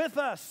present with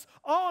us,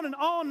 on and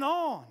on and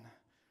on.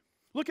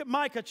 Look at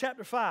Micah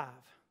chapter 5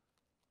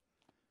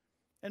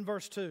 and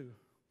verse 2.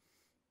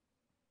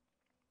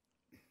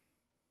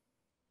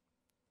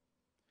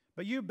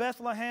 But you,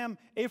 Bethlehem,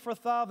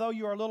 Ephrathah, though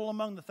you are little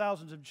among the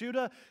thousands of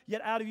Judah,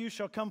 yet out of you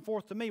shall come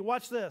forth to me.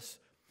 Watch this.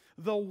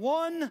 The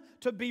one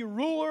to be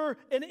ruler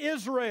in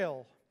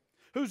Israel,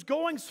 whose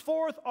goings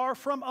forth are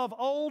from of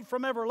old,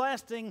 from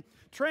everlasting.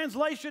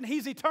 Translation,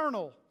 He's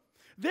eternal.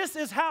 This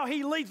is how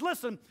He leads.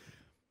 Listen,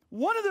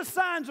 one of the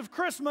signs of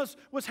Christmas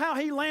was how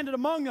He landed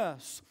among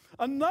us.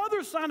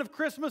 Another sign of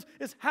Christmas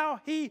is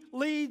how He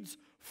leads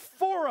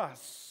for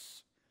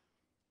us.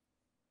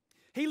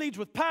 He leads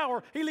with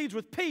power. He leads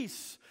with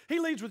peace. He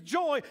leads with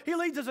joy. He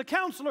leads as a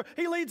counselor.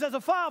 He leads as a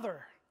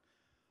father.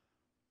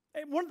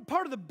 And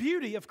part of the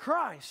beauty of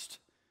Christ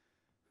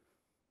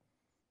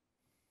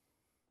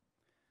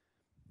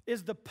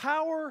is the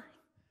power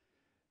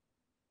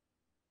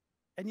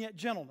and yet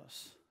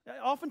gentleness.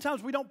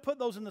 Oftentimes we don't put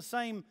those in the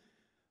same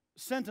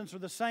sentence or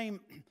the same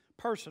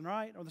person,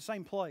 right? Or the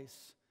same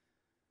place.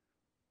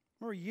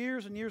 Remember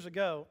years and years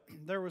ago,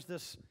 there was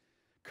this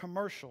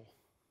commercial.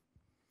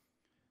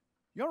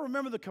 Y'all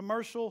remember the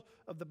commercial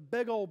of the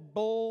big old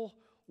bull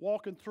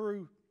walking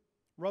through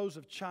rows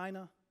of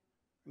china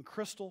and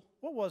crystal?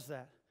 What was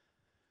that?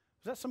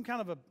 Was that some kind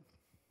of a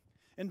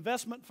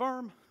investment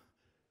firm?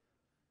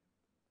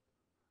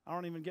 I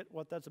don't even get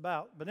what that's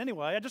about. But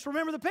anyway, I just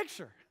remember the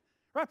picture.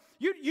 Right?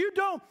 You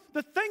don't,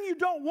 the thing you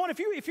don't want,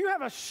 if you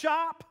have a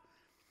shop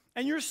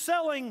and you're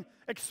selling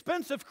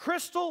expensive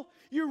crystal,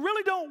 you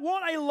really don't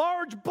want a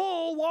large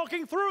bull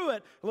walking through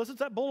it. Unless it's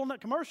that bull in that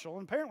commercial,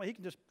 and apparently he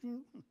can just...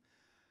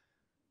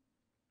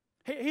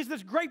 He's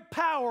this great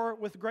power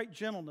with great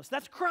gentleness.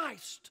 That's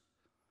Christ.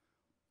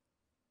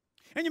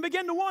 And you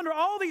begin to wonder,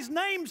 all these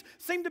names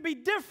seem to be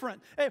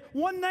different.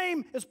 One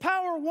name is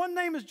power, one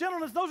name is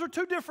gentleness. Those are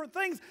two different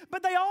things,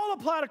 but they all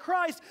apply to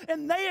Christ,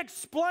 and they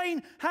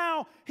explain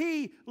how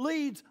He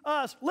leads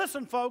us.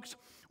 Listen, folks,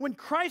 when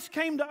Christ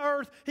came to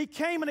earth, He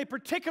came in a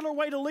particular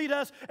way to lead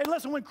us. And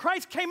listen, when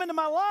Christ came into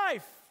my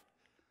life,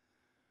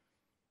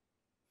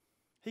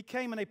 He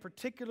came in a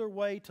particular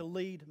way to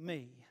lead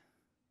me.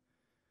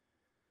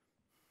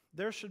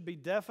 There should be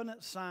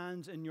definite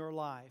signs in your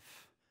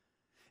life.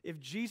 If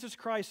Jesus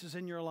Christ is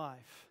in your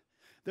life,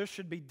 there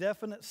should be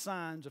definite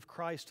signs of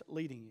Christ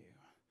leading you.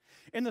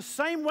 In the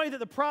same way that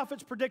the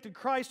prophets predicted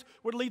Christ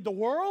would lead the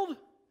world,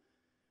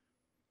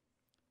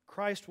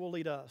 Christ will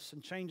lead us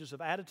in changes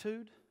of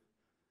attitude,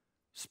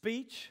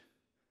 speech,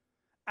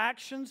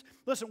 actions.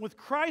 Listen, with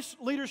Christ's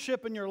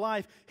leadership in your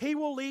life, He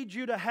will lead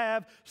you to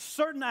have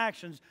certain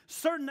actions,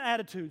 certain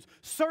attitudes,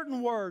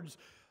 certain words,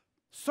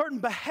 certain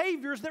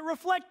behaviors that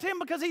reflect Him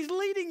because He's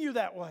leading you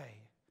that way.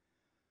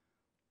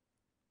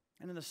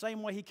 And in the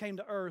same way He came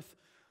to earth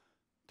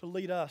to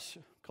lead us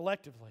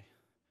collectively,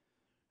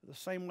 the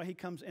same way He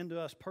comes into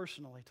us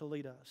personally to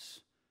lead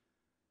us.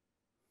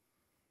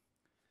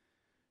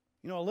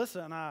 You know,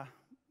 Alyssa and I,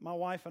 my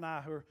wife and I,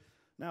 who are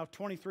now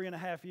 23 and a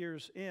half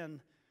years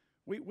in,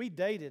 we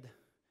dated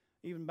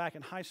even back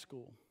in high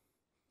school.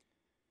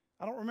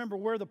 I don't remember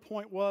where the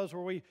point was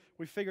where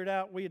we figured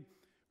out we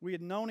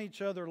had known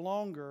each other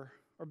longer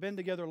or been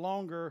together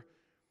longer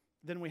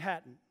than we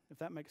hadn't, if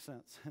that makes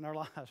sense, in our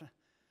lives.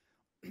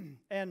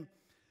 And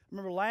I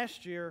remember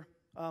last year,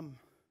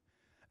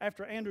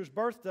 after Andrew's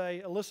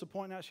birthday, Alyssa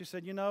pointed out, she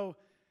said, you know,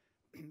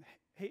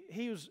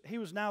 he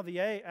was now the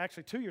age,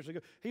 actually 2 years ago,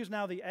 he was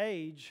now the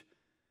age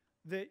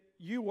that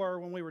you were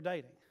when we were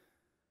dating.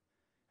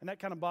 And that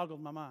kind of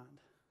boggled my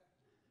mind.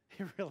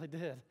 It really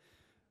did.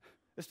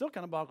 It still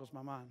kind of boggles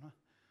my mind. Huh?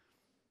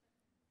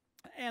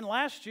 And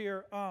last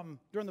year,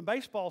 during the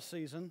baseball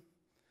season,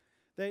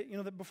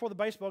 before the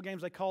baseball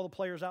games, they call the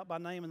players out by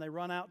name, and they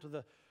run out to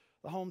the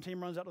home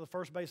team runs out to the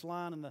first base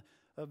line, and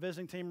the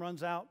visiting team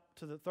runs out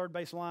to the third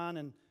base line,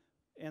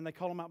 and they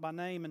call them out by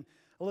name. And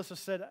Alyssa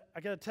said,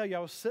 I got to tell you, I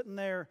was sitting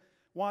there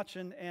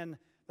watching, and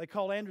they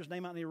called Andrew's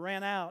name out, and he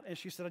ran out. And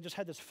she said, I just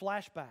had this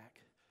flashback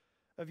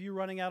of you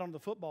running out on the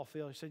football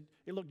field. She said,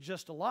 it looked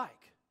just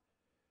alike.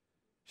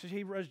 She said,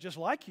 he was just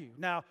like you.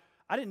 Now,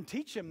 I didn't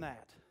teach him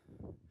that.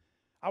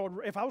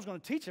 If I was going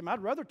to teach him,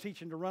 I'd rather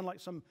teach him to run like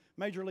some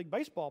Major League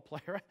Baseball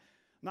player,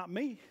 not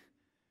me.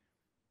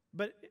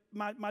 But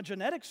my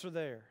genetics are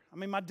there. I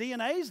mean, my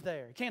DNA's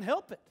there. You can't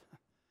help it.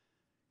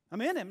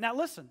 I'm in Him. Now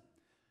listen,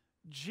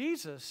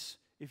 Jesus,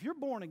 if you're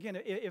born again,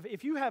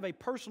 if you have a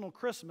personal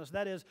Christmas,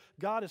 that is,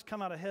 God has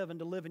come out of heaven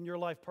to live in your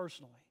life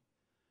personally.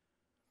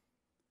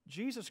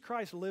 Jesus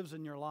Christ lives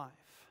in your life.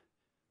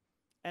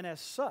 And as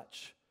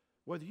such,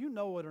 whether you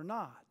know it or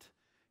not,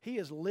 He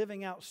is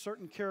living out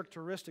certain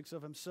characteristics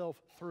of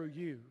Himself through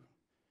you.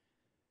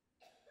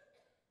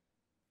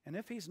 And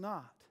if He's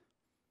not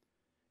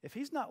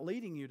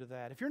leading you to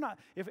that,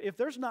 if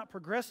there's not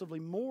progressively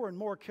more and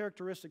more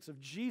characteristics of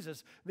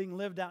Jesus being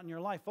lived out in your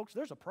life, folks,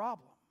 there's a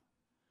problem.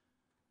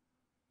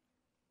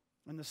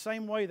 In the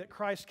same way that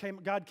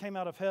God came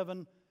out of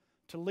heaven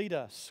to lead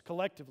us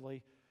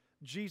collectively,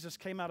 Jesus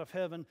came out of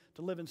heaven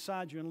to live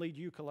inside you and lead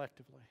you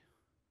collectively.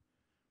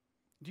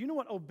 Do you know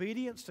what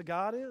obedience to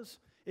God is?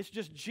 It's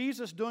just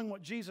Jesus doing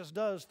what Jesus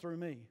does through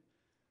me.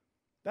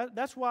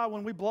 That's why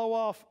when we blow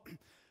off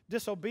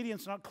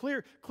disobedience, not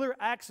clear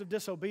acts of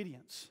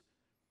disobedience.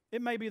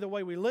 It may be the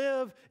way we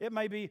live. It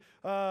may be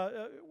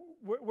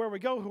where we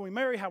go, who we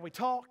marry, how we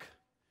talk.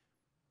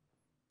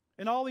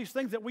 And all these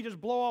things that we just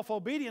blow off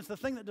obedience. The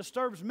thing that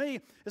disturbs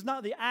me is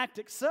not the act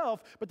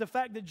itself, but the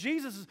fact that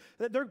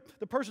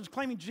the person's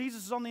claiming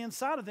Jesus is on the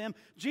inside of them.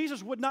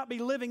 Jesus would not be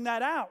living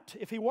that out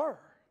if He were.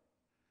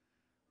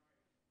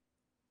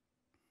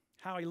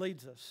 How He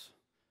leads us.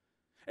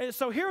 And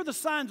so here are the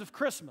signs of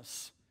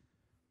Christmas.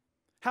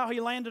 How He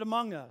landed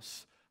among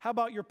us. How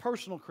about your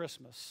personal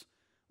Christmas?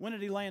 When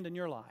did He land in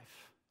your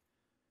life?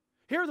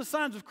 Here are the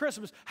signs of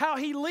Christmas. How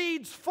He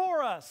leads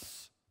for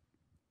us.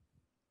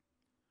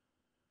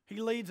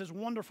 He leads as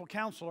wonderful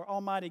counselor,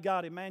 Almighty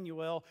God,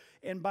 Emmanuel.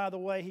 And by the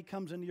way, He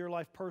comes into your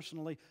life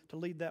personally to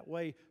lead that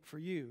way for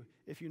you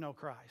if you know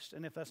Christ.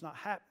 And if that's not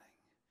happening.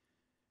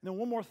 And then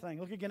one more thing.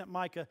 Look again at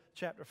Micah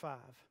chapter 5.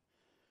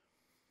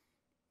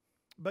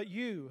 But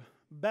you,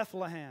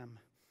 Bethlehem,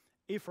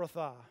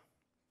 Ephrathah,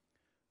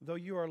 though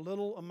you are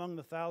little among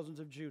the thousands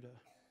of Judah.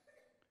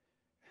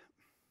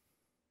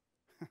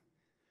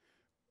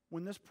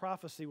 When this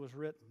prophecy was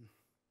written,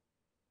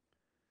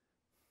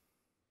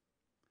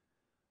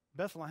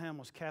 Bethlehem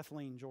was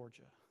Kathleen,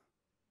 Georgia.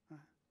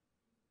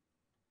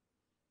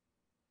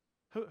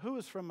 Who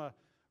is from a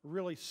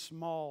really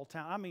small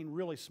town. I mean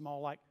really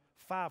small, like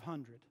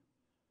 500.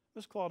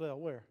 Miss Claudel,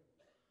 where?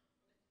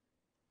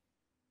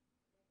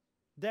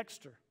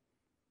 Dexter.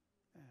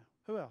 Yeah.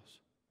 Who else?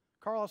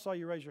 Carl, I saw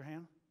you raise your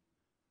hand.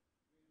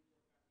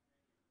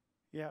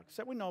 Yeah,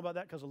 except we know about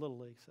that because of Little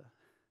League. So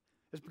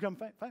it's become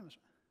famous.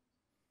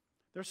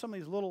 There's some of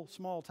these little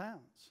small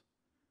towns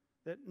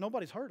that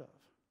nobody's heard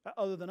of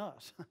other than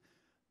us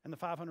and the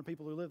 500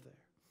 people who live there.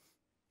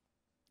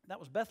 That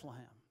was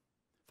Bethlehem.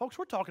 Folks,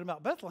 we're talking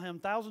about Bethlehem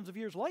thousands of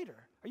years later.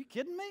 Are you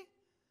kidding me?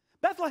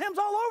 Bethlehem's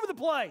all over the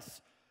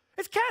place.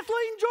 It's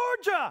Kathleen,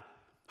 Georgia.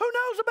 Who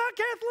knows about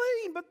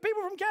Kathleen? But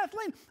people from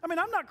Kathleen, I mean,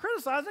 I'm not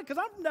criticizing it because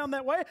I'm from down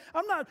that way.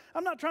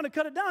 I'm not trying to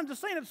cut it down. I'm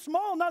just saying it's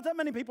small. Not that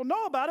many people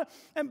know about it.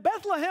 And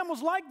Bethlehem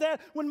was like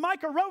that when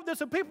Micah wrote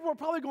this, and people were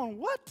probably going,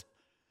 what?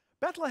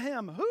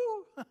 Bethlehem,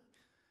 who?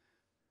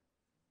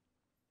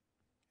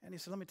 And he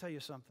said, let me tell you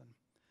something.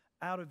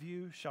 Out of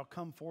you shall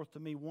come forth to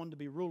me one to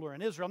be ruler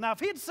in Israel. Now, if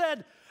he had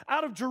said,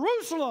 out of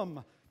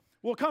Jerusalem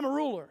will come a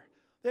ruler,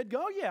 they'd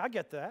go, yeah, I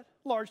get that.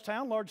 Large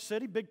town, large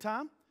city, big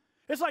time.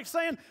 It's like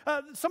saying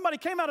somebody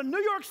came out of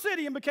New York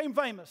City and became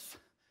famous.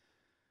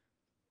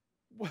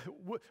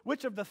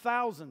 Which of the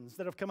thousands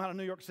that have come out of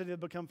New York City that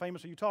have become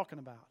famous are you talking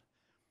about?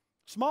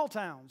 Small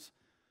towns.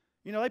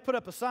 You know, they put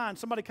up a sign.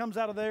 Somebody comes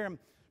out of there and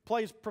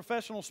plays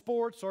professional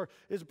sports or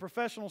is a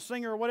professional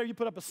singer or whatever, you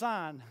put up a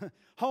sign.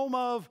 Home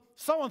of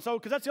so-and-so,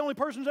 because that's the only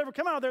person who's ever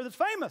come out of there that's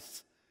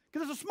famous.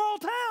 Because it's a small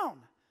town.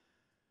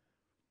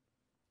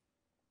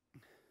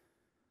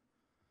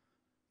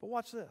 But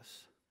watch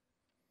this.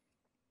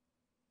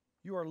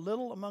 You are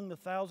little among the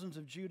thousands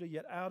of Judah,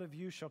 yet out of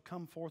you shall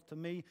come forth to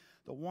me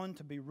the one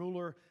to be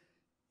ruler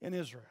in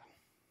Israel.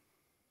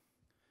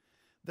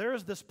 There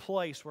is this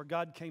place where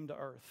God came to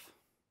earth.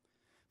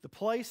 The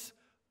place,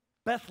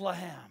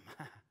 Bethlehem.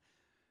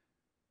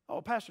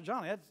 Oh, Pastor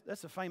Johnny,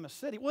 that's a famous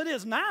city. Well, it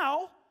is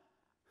now.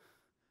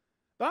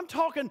 But I'm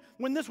talking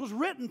when this was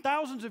written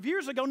thousands of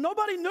years ago,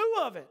 nobody knew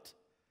of it.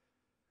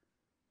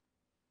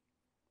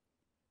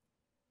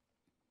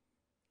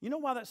 You know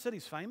why that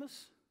city's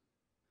famous?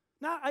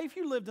 Now, if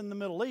you lived in the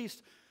Middle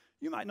East,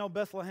 you might know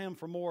Bethlehem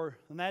for more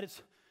than that.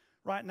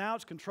 Right now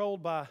it's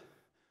controlled by,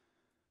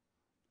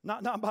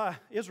 not by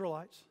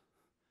Israelites,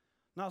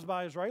 not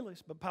by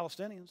Israelis, but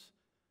Palestinians.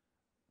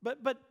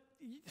 But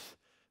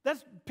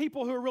that's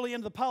people who are really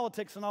into the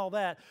politics and all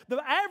that.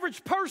 The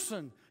average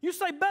person, you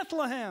say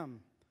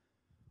Bethlehem,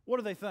 what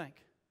do they think?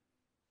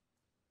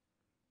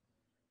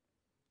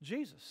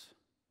 Jesus.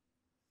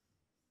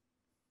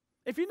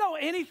 If you know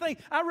anything,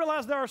 I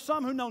realize there are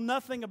some who know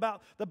nothing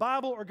about the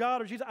Bible or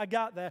God or Jesus. I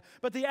got that.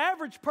 But the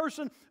average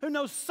person who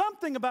knows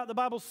something about the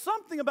Bible,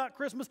 something about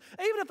Christmas,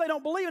 even if they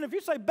don't believe it, if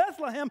you say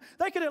Bethlehem,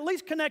 they can at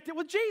least connect it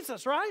with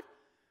Jesus, right?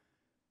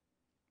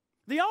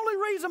 The only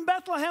reason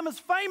Bethlehem is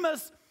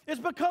famous is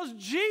because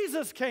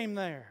Jesus came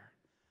there.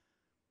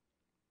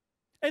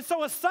 And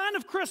so a sign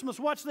of Christmas,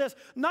 watch this,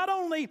 not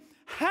only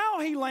how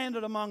he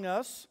landed among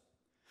us,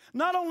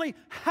 not only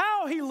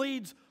how he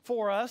leads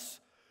for us,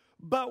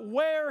 but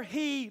where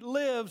he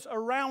lives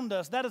around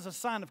us. That is a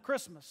sign of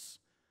Christmas.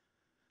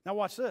 Now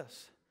watch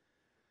this.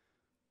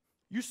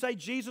 You say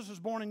Jesus was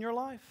born in your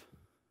life?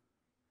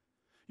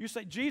 You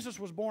say Jesus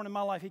was born in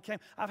my life. He came.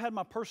 I've had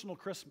my personal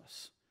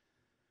Christmas.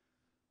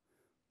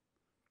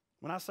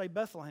 When I say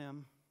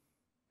Bethlehem,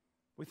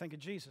 we think of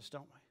Jesus,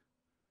 don't we?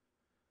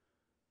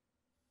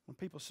 When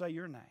people say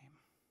your name,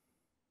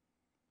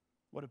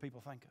 what do people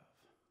think of?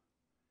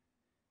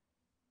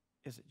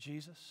 Is it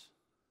Jesus?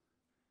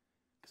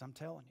 Because I'm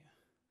telling you,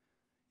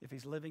 if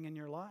he's living in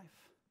your life,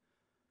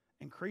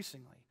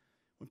 increasingly,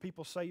 when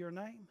people say your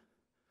name,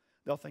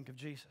 they'll think of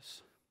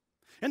Jesus.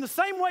 In the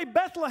same way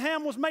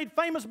Bethlehem was made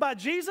famous by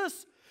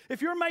Jesus,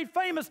 if you're made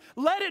famous,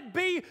 let it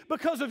be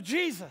because of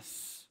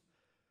Jesus.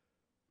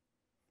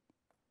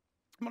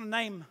 I'm going to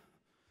name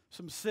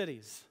some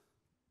cities.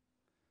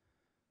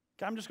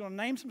 Okay, I'm just going to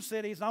name some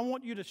cities, and I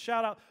want you to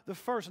shout out the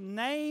first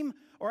name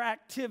or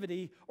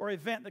activity or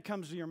event that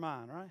comes to your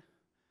mind, right?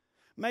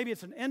 Maybe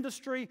it's an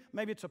industry,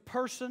 maybe it's a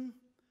person.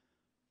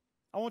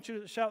 I want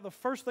you to shout the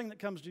first thing that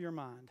comes to your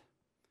mind.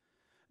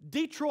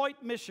 Detroit,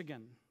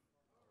 Michigan.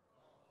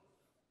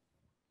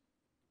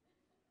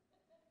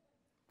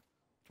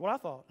 That's what I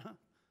thought.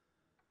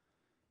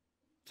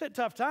 It's at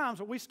tough times,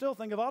 but we still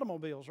think of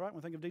automobiles, right? When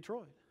we think of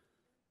Detroit.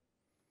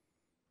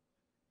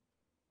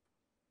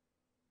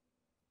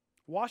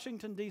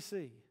 Washington,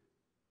 D.C.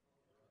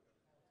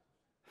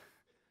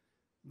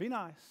 Be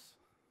nice.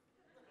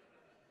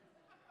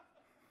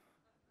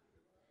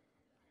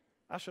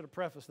 I should have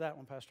prefaced that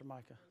one, Pastor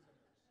Micah.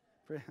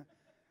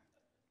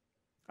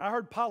 I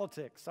heard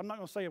politics. I'm not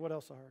going to say what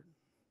else I heard.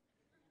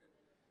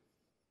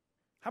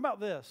 How about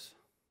this?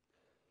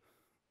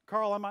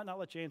 Carl, I might not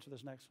let you answer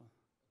this next one.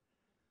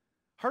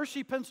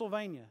 Hershey,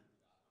 Pennsylvania.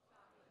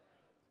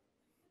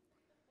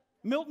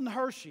 Milton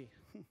Hershey.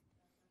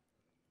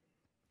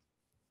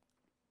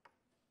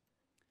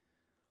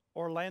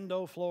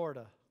 Orlando,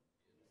 Florida.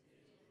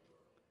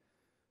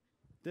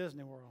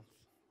 Disney World.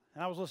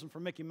 And I was listening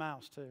for Mickey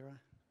Mouse too, right?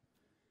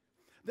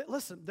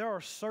 Listen, there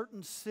are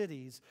certain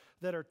cities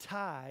that are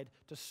tied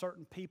to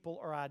certain people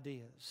or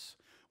ideas.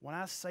 When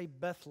I say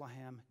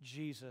Bethlehem,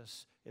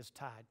 Jesus is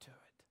tied to it.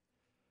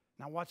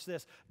 Now watch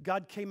this.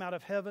 God came out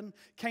of heaven,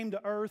 came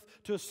to earth,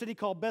 to a city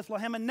called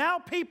Bethlehem, and now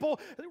people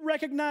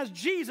recognize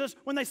Jesus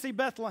when they see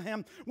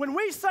Bethlehem. When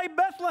we say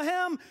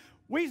Bethlehem,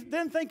 we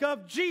then think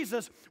of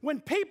Jesus.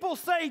 When people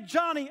say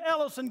Johnny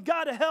Ellison,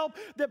 God help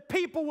that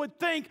people would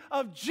think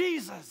of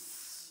Jesus.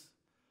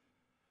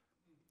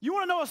 You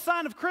want to know a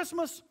sign of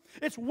Christmas?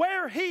 It's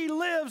where He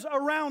lives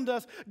around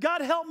us.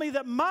 God help me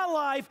that my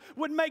life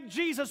would make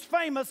Jesus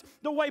famous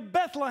the way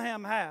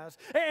Bethlehem has.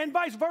 And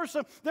vice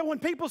versa, that when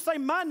people say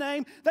my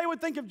name, they would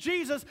think of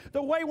Jesus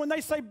the way when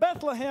they say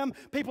Bethlehem,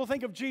 people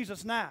think of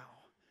Jesus now.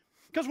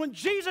 Because when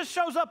Jesus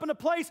shows up in a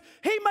place,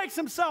 He makes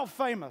Himself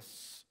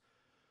famous.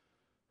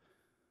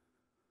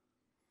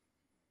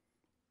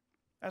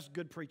 That's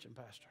good preaching,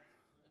 Pastor.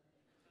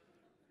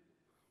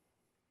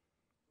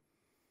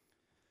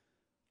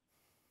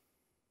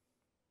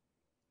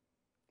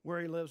 Where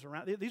He lives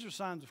around. These are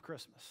signs of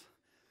Christmas.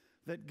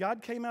 That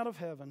God came out of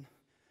heaven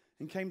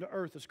and came to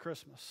earth as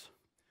Christmas.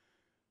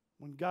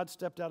 When God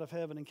stepped out of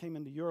heaven and came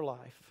into your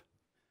life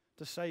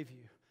to save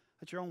you,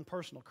 that's your own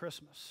personal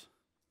Christmas.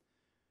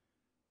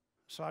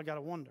 So I got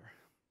to wonder,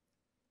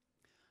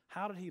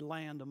 how did He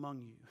land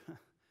among you?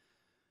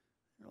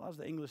 I realize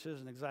the English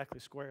isn't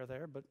exactly square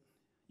there, but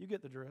you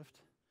get the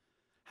drift.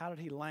 How did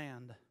He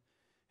land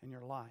in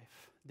your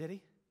life? Did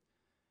He?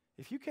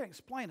 If you can't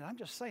explain it, I'm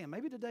just saying,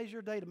 maybe today's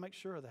your day to make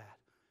sure of that.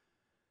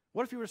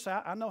 What if you were to say,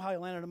 I know how He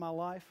landed in my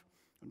life.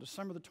 On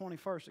December the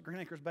 21st at Green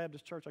Acres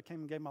Baptist Church, I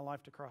came and gave my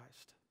life to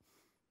Christ.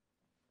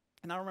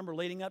 And I remember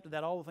leading up to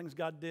that, all the things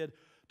God did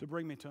to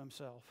bring me to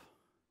Himself.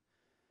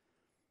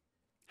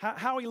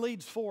 How He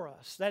leads for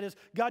us. That is,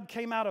 God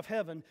came out of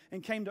heaven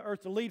and came to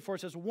earth to lead for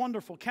us as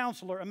wonderful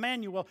Counselor,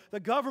 Emmanuel. The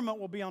government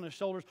will be on His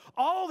shoulders.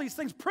 All these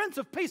things, Prince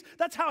of Peace.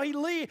 That's how He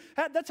lead.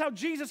 That's how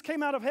Jesus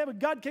came out of heaven.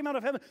 God came out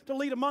of heaven to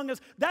lead among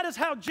us. That is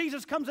how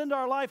Jesus comes into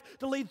our life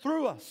to lead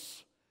through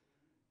us.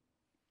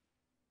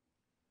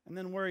 And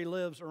then where He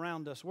lives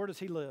around us. Where does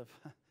He live?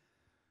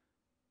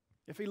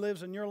 If He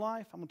lives in your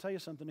life, I'm going to tell you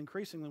something.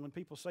 Increasingly, when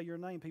people say your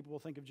name, people will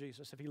think of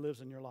Jesus if He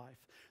lives in your life.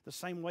 The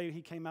same way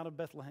He came out of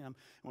Bethlehem. And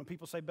when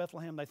people say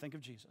Bethlehem, they think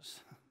of Jesus.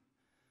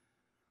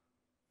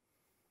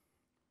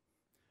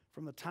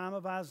 From the time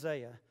of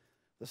Isaiah,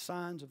 the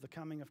signs of the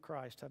coming of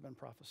Christ have been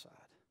prophesied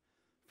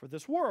for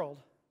this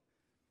world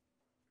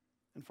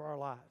and for our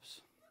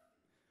lives.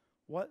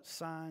 What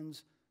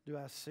signs do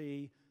I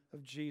see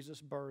of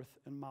Jesus' birth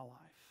in my life?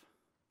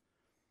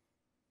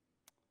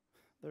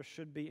 There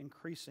should be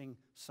increasing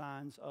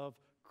signs of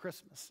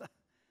Christmas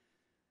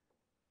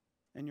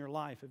in your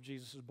life if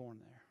Jesus is born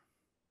there.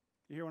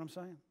 You hear what I'm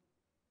saying?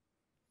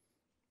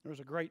 There was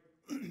a great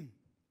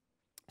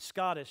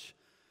Scottish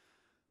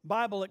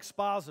Bible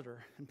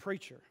expositor and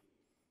preacher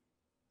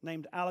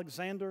named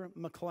Alexander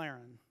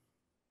MacLaren.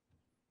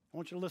 I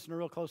want you to listen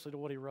real closely to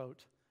what he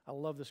wrote. I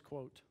love this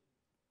quote.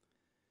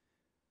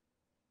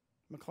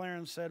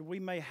 MacLaren said, "We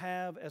may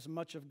have as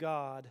much of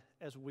God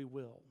as we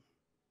will.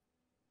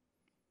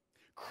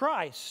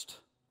 Christ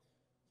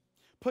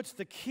puts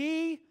the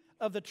key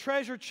of the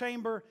treasure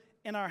chamber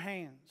in our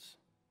hands.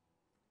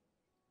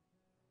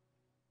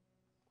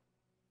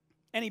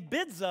 And He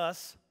bids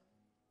us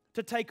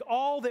to take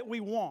all that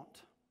we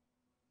want.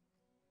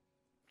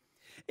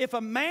 If a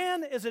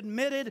man is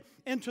admitted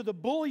into the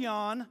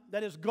bullion,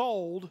 that is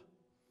gold,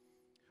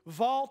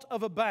 vault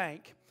of a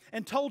bank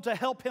and told to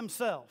help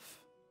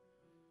himself,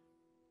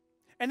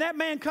 and that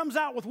man comes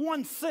out with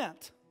 1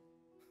 cent,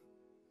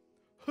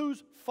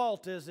 whose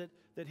fault is it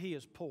that he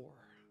is poor?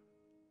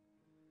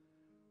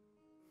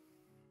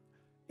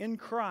 In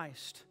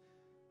Christ,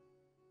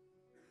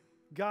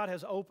 God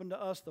has opened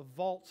to us the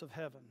vaults of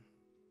heaven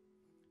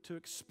to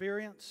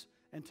experience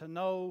and to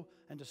know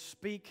and to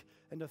speak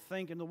and to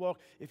think and to walk.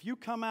 If you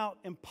come out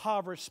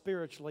impoverished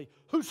spiritually,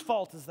 whose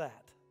fault is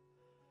that?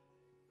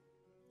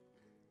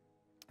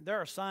 There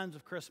are signs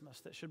of Christmas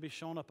that should be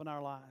shown up in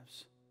our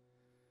lives.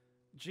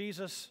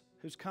 Jesus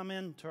who's come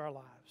into our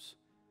lives.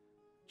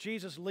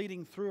 Jesus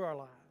leading through our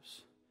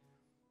lives.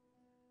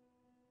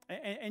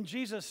 And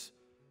Jesus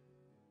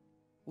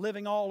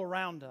living all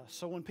around us.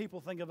 So when people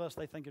think of us,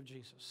 they think of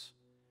Jesus.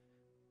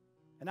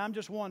 And I'm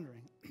just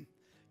wondering,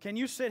 can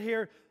you sit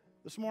here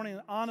this morning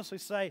and honestly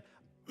say,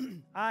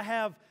 I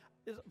have,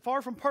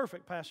 far from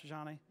perfect, Pastor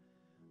Johnny,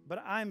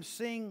 but I'm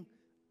seeing,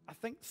 I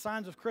think,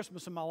 signs of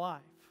Christmas in my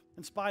life,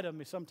 in spite of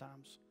me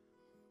sometimes.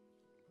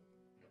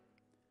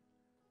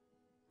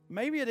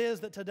 Maybe it is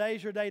that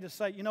today's your day to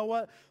say, you know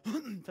what?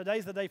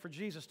 Today's the day for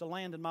Jesus to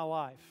land in my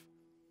life.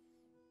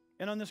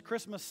 And on this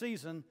Christmas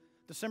season,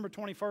 December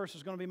 21st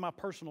is going to be my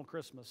personal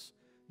Christmas.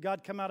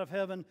 God come out of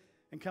heaven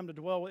and come to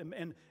dwell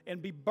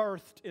and be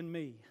birthed in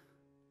me.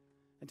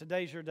 And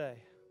today's your day.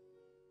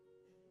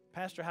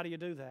 Pastor, how do you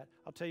do that?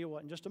 I'll tell you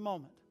what, in just a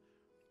moment,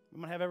 I'm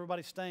going to have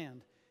everybody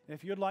stand. And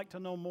if you'd like to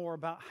know more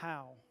about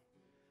how,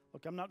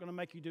 look, I'm not going to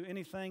make you do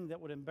anything that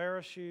would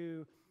embarrass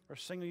you or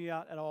single you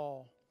out at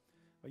all.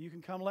 Well, you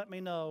can come let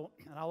me know,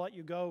 and I'll let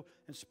you go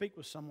and speak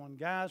with someone.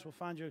 Guys, we'll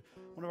find you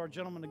one of our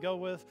gentlemen to go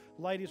with.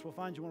 Ladies, we'll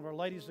find you one of our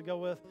ladies to go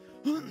with.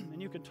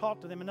 And you can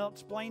talk to them, and they'll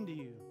explain to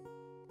you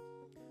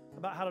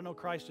about how to know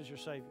Christ as your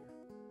Savior.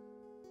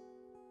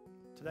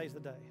 Today's the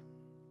day.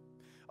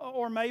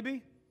 Or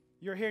maybe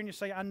you're here and you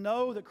say, I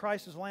know that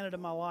Christ has landed in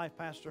my life,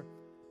 Pastor.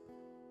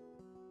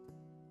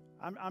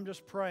 I'm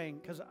just praying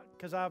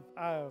because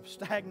I've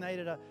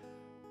stagnated.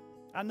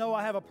 I know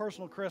I have a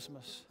personal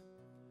Christmas,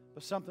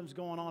 but something's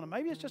going on. And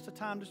maybe it's just a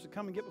time just to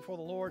come and get before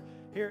the Lord.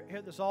 Here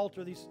at this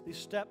altar, these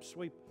steps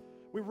we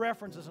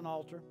reference as an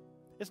altar.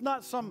 It's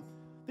not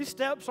these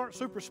steps aren't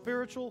super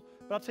spiritual,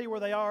 but I'll tell you where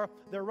they are.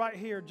 They're right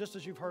here just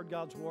as you've heard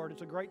God's Word.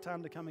 It's a great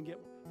time to come and get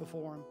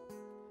before Him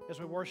as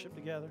we worship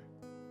together.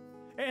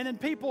 And then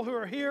people who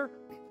are here,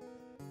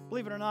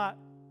 believe it or not,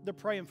 they're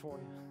praying for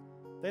you.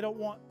 They don't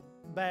want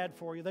bad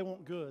for you. They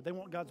want good. They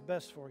want God's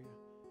best for you.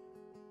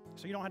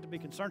 So you don't have to be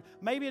concerned.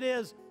 Maybe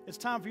it's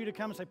time for you to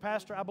come and say,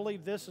 Pastor, I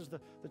believe this is the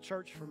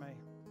church for me.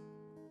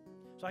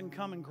 So I can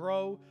come and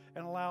grow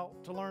and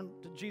to learn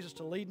Jesus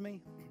to lead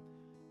me.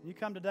 And you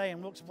come today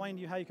and we'll explain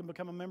to you how you can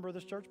become a member of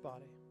this church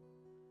body.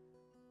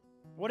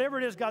 Whatever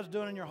it is God's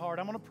doing in your heart,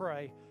 I'm going to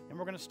pray and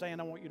we're going to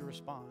stand. I want you to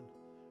respond.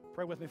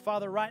 Pray with me.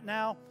 Father, right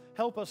now,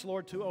 help us,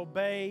 Lord, to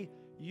obey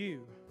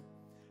you.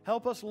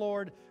 Help us,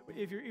 Lord,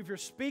 if you're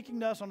speaking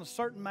to us on a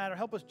certain matter,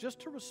 help us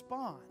just to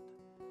respond.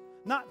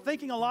 Not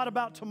thinking a lot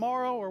about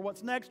tomorrow or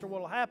what's next or what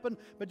will happen,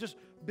 but just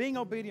being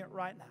obedient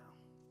right now.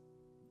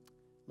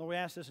 Lord, we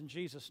ask this in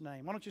Jesus'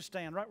 name. Why don't you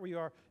stand right where you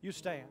are? You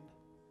stand.